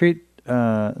on retreat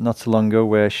not so long ago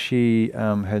where she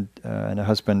and her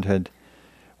husband had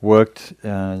worked,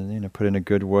 put in a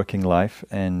good working life,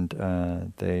 and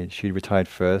she retired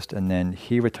first, and then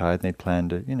he retired, and they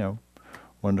planned a,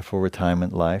 wonderful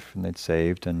retirement life, and they'd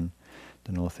saved and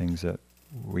done all the things that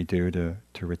we do to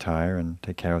retire and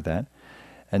take care of that.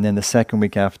 And then the second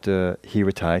week after he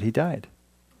retired, he died.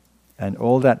 And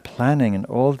all that planning and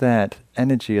all that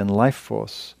energy and life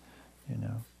force,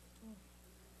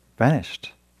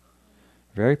 vanished.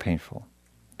 Very painful,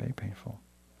 very painful.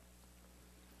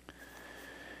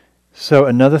 So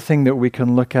another thing that we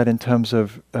can look at in terms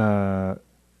of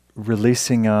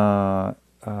releasing our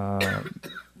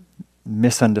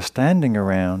misunderstanding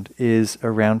around is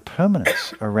around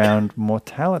permanence, around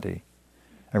mortality,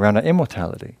 around our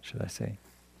immortality, should I say.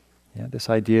 Yeah, this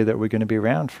idea that we're going to be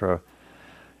around for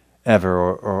ever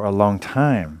or a long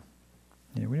time.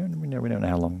 Yeah, we don't know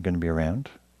how long we're going to be around.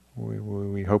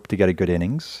 We hope to get a good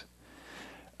innings,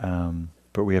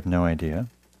 but we have no idea.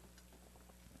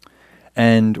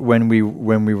 And when we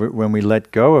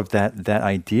let go of that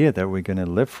idea that we're going to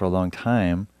live for a long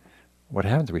time, what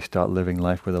happens? We start living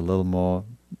life with a little more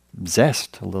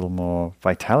zest, a little more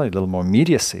vitality, a little more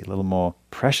immediacy, a little more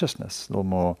preciousness, a little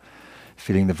more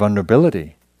feeling the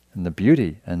vulnerability and the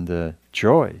beauty and the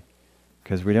joy,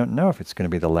 because we don't know if it's going to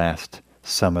be the last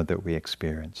summer that we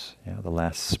experience, the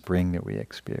last spring that we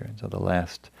experience, or the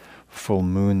last full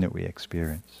moon that we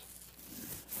experience.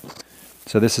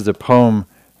 So this is a poem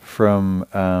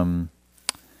from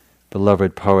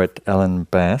beloved poet Ellen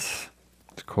Bass.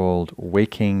 It's called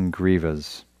Waking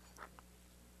Grievers.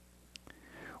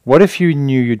 What if you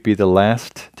knew you'd be the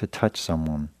last to touch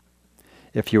someone?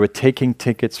 If you were taking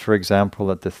tickets, for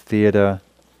example, at the theater,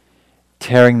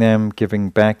 tearing them, giving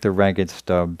back the ragged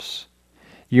stubs,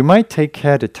 you might take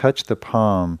care to touch the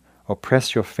palm or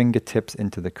press your fingertips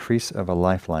into the crease of a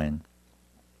lifeline.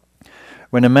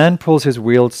 When a man pulls his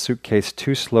wheeled suitcase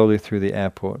too slowly through the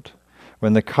airport,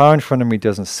 when the car in front of me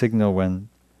doesn't signal, when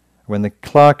the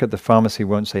clerk at the pharmacy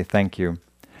won't say thank you,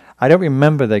 I don't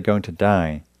remember they're going to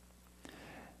die.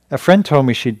 A friend told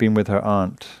me she'd been with her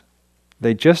aunt.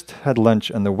 They just had lunch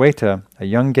and the waiter, a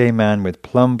young gay man with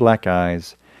plum black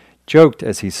eyes, joked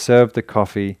as he served the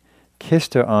coffee,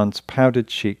 kissed her aunt's powdered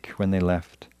cheek when they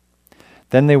left.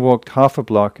 Then they walked half a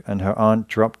block and her aunt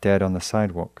dropped dead on the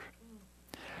sidewalk.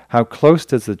 How close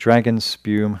does the dragon's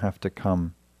spume have to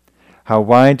come? How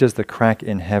wide does the crack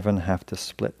in heaven have to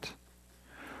split?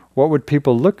 What would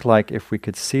people look like if we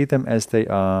could see them as they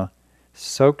are,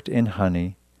 soaked in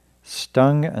honey,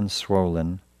 stung and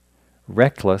swollen,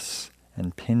 reckless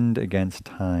and pinned against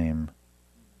time?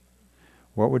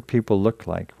 What would people look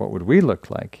like? What would we look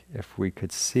like if we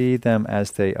could see them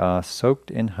as they are,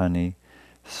 soaked in honey,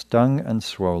 stung and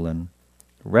swollen,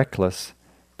 reckless,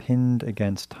 pinned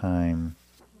against time?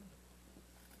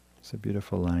 It's a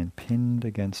beautiful line. Pinned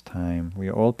against time. We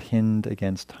are all pinned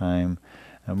against time,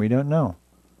 and we don't know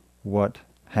what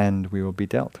hand we will be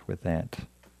dealt with that.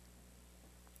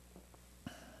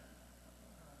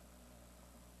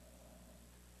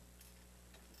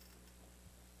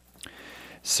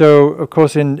 So, of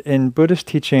course, in Buddhist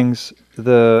teachings,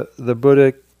 the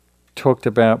Buddha talked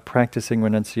about practicing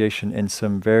renunciation in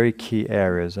some very key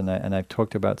areas, and I've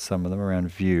talked about some of them around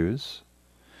views.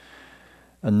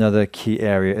 Another key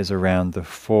area is around the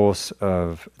force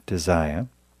of desire,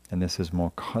 and this is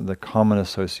more the common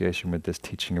association with this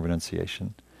teaching of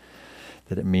renunciation,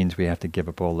 that it means we have to give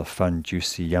up all the fun,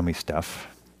 juicy, yummy stuff.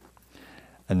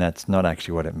 And that's not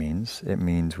actually what it means. It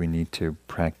means we need to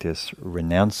practice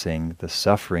renouncing the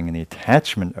suffering and the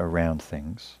attachment around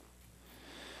things.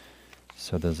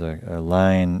 So there's a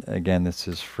line, again, this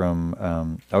is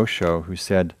from Osho, who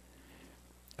said,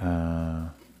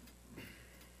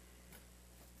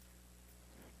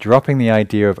 dropping the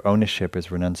idea of ownership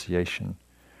is renunciation.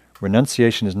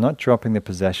 Renunciation is not dropping the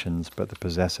possessions, but the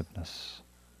possessiveness.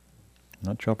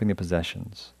 Not dropping the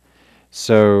possessions.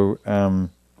 So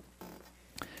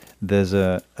there's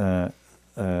a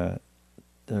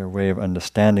way of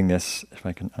understanding this, if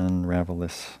I can unravel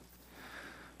this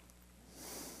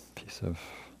piece of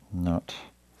knot.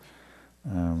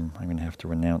 I'm going to have to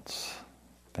renounce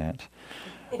that.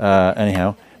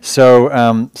 Anyhow,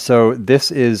 so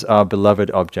this is our beloved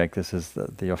object. This is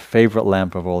your favorite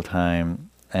lamp of all time,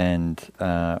 and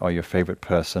or your favorite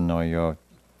person, or your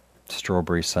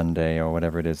strawberry sundae, or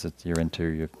whatever it is that you're into,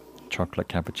 your chocolate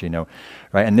cappuccino,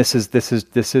 right? And this is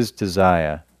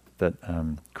desire that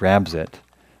grabs it,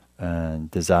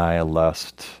 desire,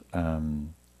 lust,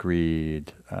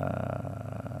 greed,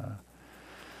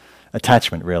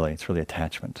 attachment. Really, it's really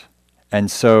attachment.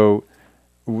 And so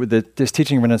this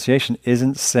teaching of renunciation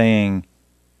isn't saying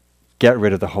get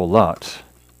rid of the whole lot,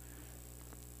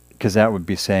 because that would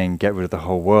be saying get rid of the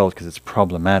whole world because it's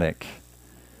problematic.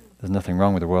 There's nothing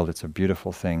wrong with the world, it's a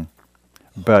beautiful thing.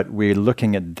 But we're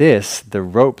looking at this, the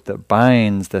rope that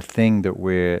binds the thing that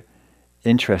we're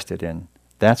interested in.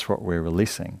 That's what we're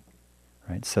releasing,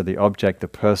 right? So the object, the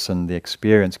person, the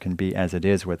experience can be as it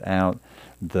is without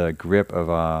the grip of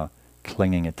our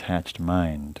clinging, attached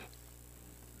mind.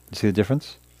 You see the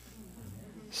difference?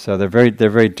 So they're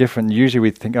very different. Usually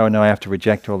we think, oh no, I have to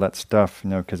reject all that stuff,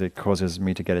 because it causes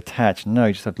me to get attached. No,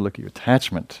 you just have to look at your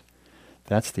attachment.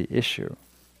 That's the issue.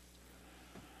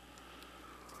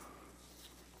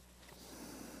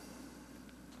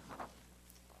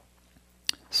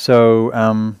 So,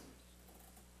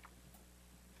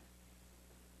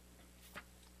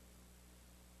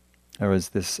 there was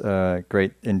this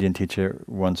great Indian teacher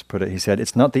once put it, he said,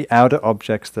 it's not the outer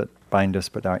objects that bind us,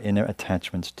 but our inner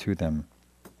attachments to them.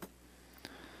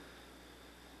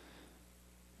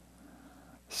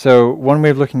 So one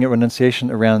way of looking at renunciation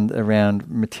around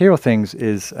material things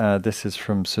is, this is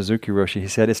from Suzuki Roshi, he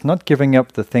said, it's not giving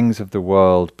up the things of the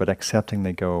world, but accepting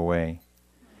they go away.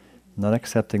 Not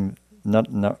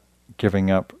giving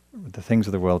up the things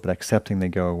of the world, but accepting they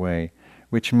go away,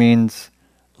 which means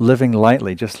living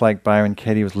lightly, just like Byron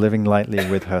Katie was living lightly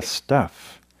with her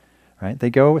stuff, right?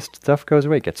 Stuff goes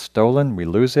away, it gets stolen, we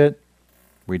lose it,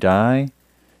 we die,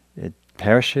 it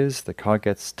perishes, the car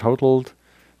gets totaled,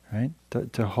 right?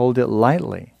 To hold it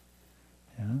lightly.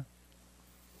 Yeah?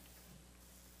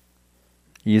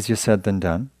 Easier said than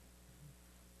done.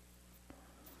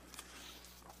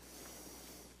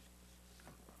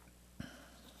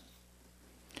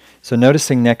 So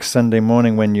noticing next Sunday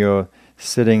morning when you're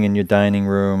sitting in your dining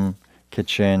room,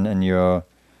 kitchen, and you're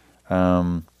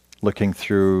looking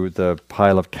through the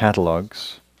pile of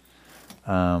catalogs,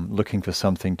 looking for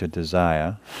something to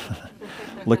desire,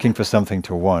 looking for something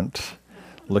to want,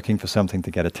 looking for something to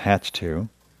get attached to.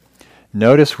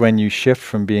 Notice when you shift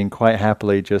from being quite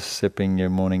happily just sipping your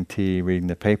morning tea, reading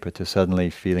the paper, to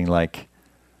suddenly feeling like,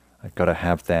 I've got to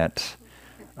have that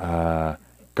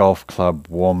golf club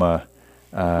warmer,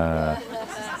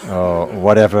 or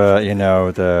whatever,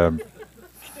 the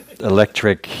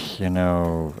electric, I don't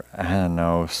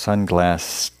know,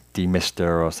 sunglass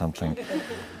demister or something.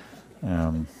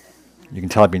 You can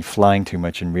tell I've been flying too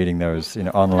much and reading those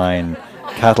online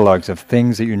catalogs of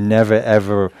things that you never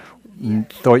ever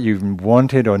thought you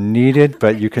wanted or needed,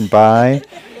 but you can buy,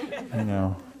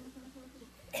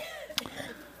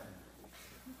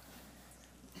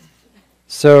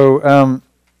 So,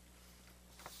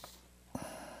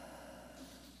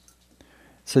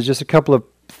 so just a couple of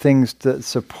things that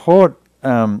support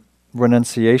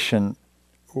renunciation.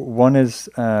 One is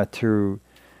the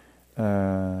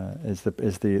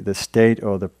state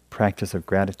or the practice of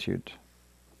gratitude,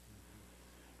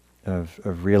 of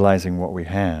realizing what we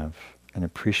have and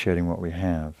appreciating what we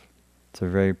have. It's a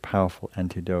very powerful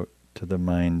antidote to the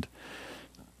mind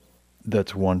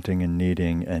that's wanting and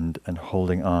needing and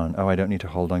holding on. Oh, I don't need to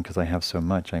hold on because I have so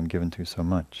much. I'm given to so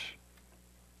much.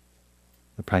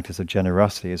 The practice of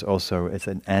generosity is also, it's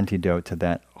an antidote to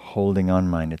that holding on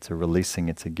mind. It's a releasing,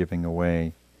 it's a giving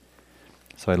away.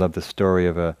 So I love the story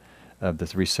of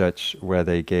this research where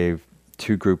they gave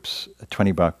two groups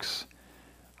 $20.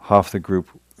 Half the group,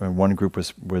 one group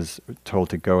was told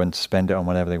to go and spend it on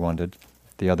whatever they wanted.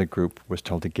 The other group was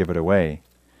told to give it away.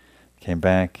 Came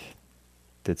back,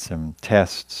 did some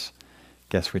tests.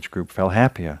 Guess which group felt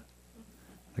happier?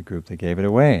 The group that gave it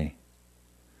away.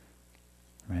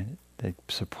 Right? It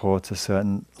supports a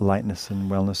certain lightness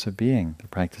and wellness of being, the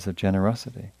practice of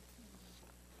generosity.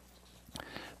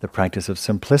 The practice of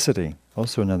simplicity,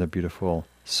 also another beautiful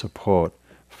support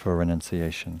for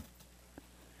renunciation.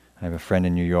 I have a friend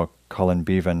in New York, Colin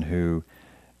Bevan, who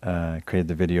created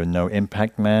the video No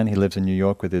Impact Man. He lives in New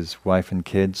York with his wife and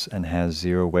kids and has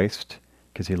zero waste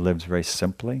because he lives very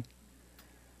simply.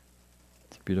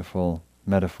 It's a beautiful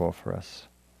metaphor for us.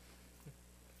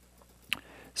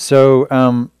 So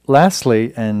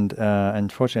lastly, and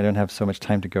unfortunately I don't have so much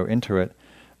time to go into it,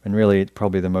 and really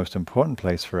probably the most important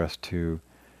place for us to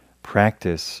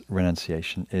practice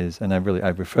renunciation is, and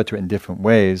I've referred to it in different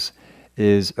ways,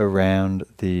 is around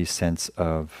the sense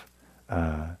of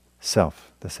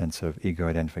self, the sense of ego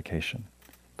identification.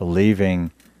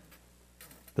 Believing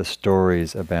the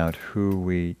stories about who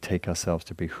we take ourselves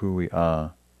to be, who we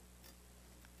are.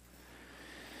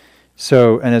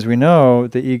 So, and as we know,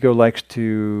 the ego likes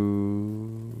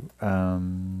to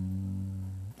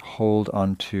hold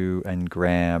onto and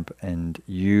grab and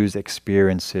use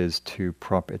experiences to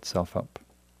prop itself up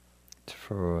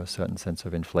for a certain sense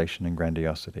of inflation and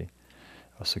grandiosity,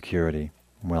 or security,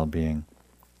 well-being,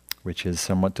 which is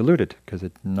somewhat diluted because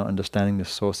it's not understanding the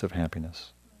source of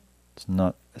happiness. It's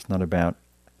not about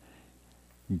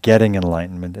getting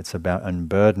enlightenment, it's about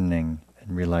unburdening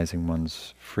and realizing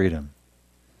one's freedom.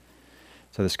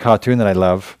 So this cartoon that I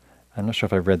love, I'm not sure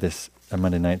if I've read this on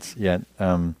Monday nights yet,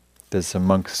 there's some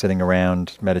monks sitting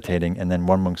around meditating, and then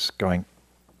one monk's going,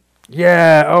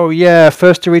 yeah, oh yeah,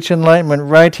 first to reach enlightenment,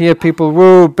 right here people,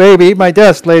 woo, baby, eat my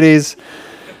dust, ladies.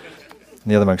 And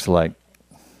the other monks are like,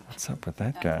 what's up with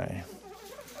that guy?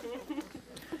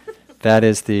 That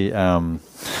is the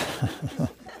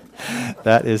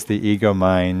that is the ego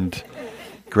mind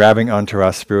grabbing onto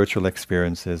our spiritual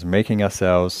experiences, making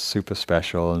ourselves super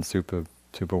special and super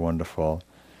wonderful,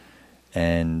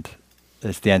 And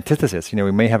it's the antithesis.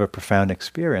 We may have a profound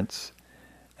experience,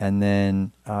 and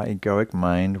then our egoic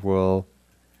mind will,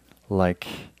 like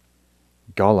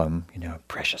Gollum,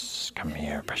 precious, come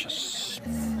here, precious.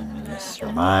 Yes,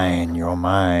 you're mine, you're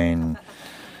mine.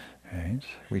 Right?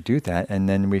 We do that, and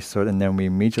then we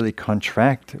immediately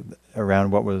contract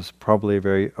around what was probably a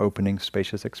very opening,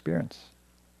 spacious experience.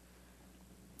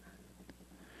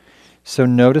 So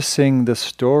noticing the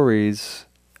stories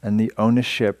and the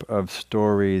ownership of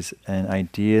stories and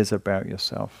ideas about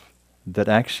yourself that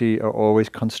actually are always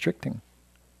constricting.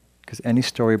 Because any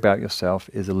story about yourself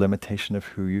is a limitation of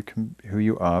who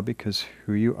you are, because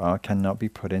who you are cannot be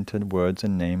put into words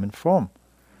and name and form.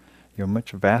 You're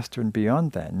much vaster and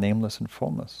beyond that, nameless and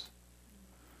formless.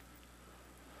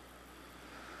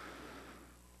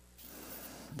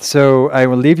 So I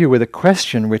will leave you with a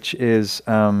question, which is,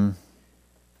 how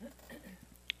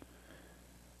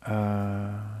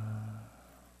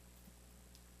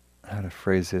to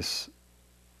phrase this?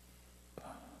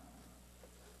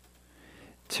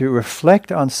 To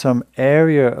reflect on some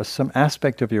area or some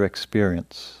aspect of your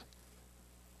experience.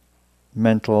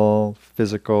 Mental,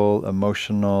 physical,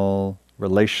 emotional,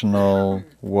 relational,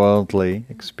 worldly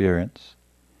experience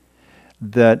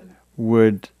that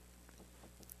would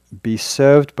be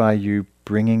served by you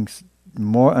bringing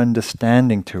more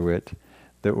understanding to it,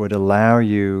 that would allow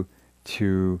you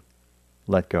to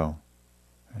let go.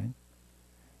 Right?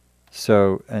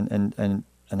 So, and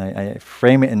I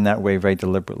frame it in that way very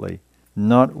deliberately.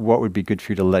 Not what would be good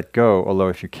for you to let go, although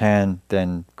if you can,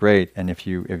 then great, and if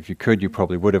you could, you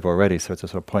probably would have already, so it's a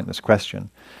sort of pointless question.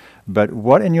 But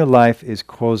what in your life is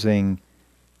causing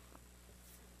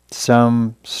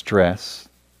some stress,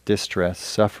 distress,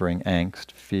 suffering,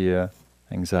 angst, fear,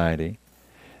 anxiety,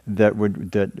 that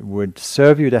would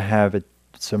serve you to have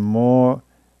some more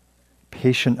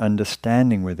patient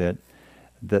understanding with it,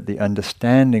 that the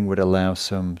understanding would allow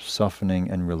some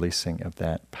softening and releasing of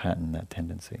that pattern, that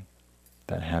tendency,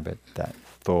 that habit, that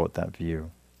thought, that view.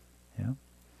 Yeah.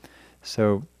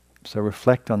 So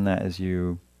reflect on that as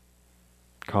you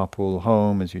carpool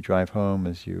home, as you drive home,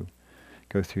 as you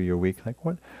go through your week. Like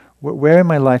where in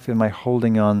my life am I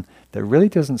holding on that really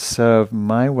doesn't serve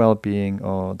my well-being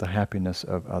or the happiness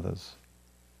of others?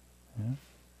 Yeah?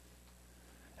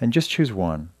 And just choose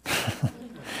one.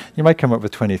 You might come up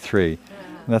with 23.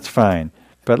 That's fine.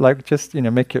 But just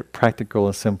make it practical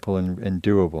and simple and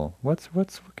doable. What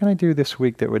can I do this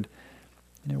week that would,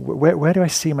 where do I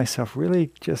see myself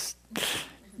really just,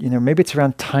 maybe it's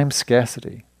around time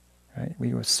scarcity, right?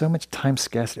 We have so much time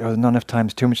scarcity. Oh, there's not enough time.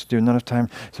 There's too much to do. Not enough time.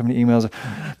 So many emails,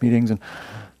 meetings, and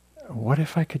what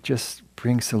if I could just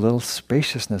bring a little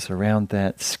spaciousness around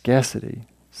that scarcity?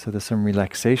 So there's some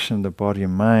relaxation of the body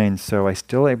and mind. So I'm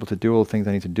still able to do all the things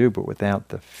I need to do, but without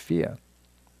the fear.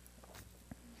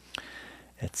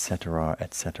 Etc.,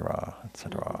 etc.,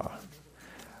 etc.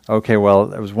 Okay,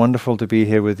 well, it was wonderful to be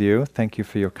here with you. Thank you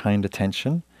for your kind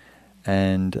attention.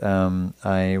 And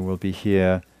I will be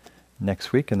here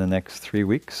next week, in the next 3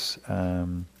 weeks.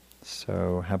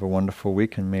 So have a wonderful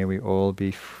week, and may we all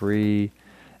be free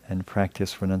and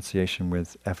practice renunciation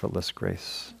with effortless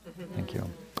grace. Thank you.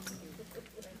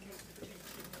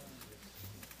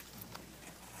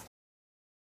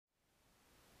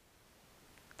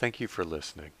 Thank you for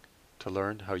listening. To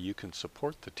learn how you can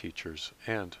support the teachers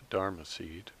and Dharma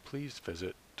Seed, please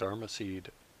visit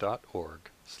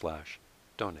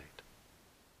dharmaseed.org/donate.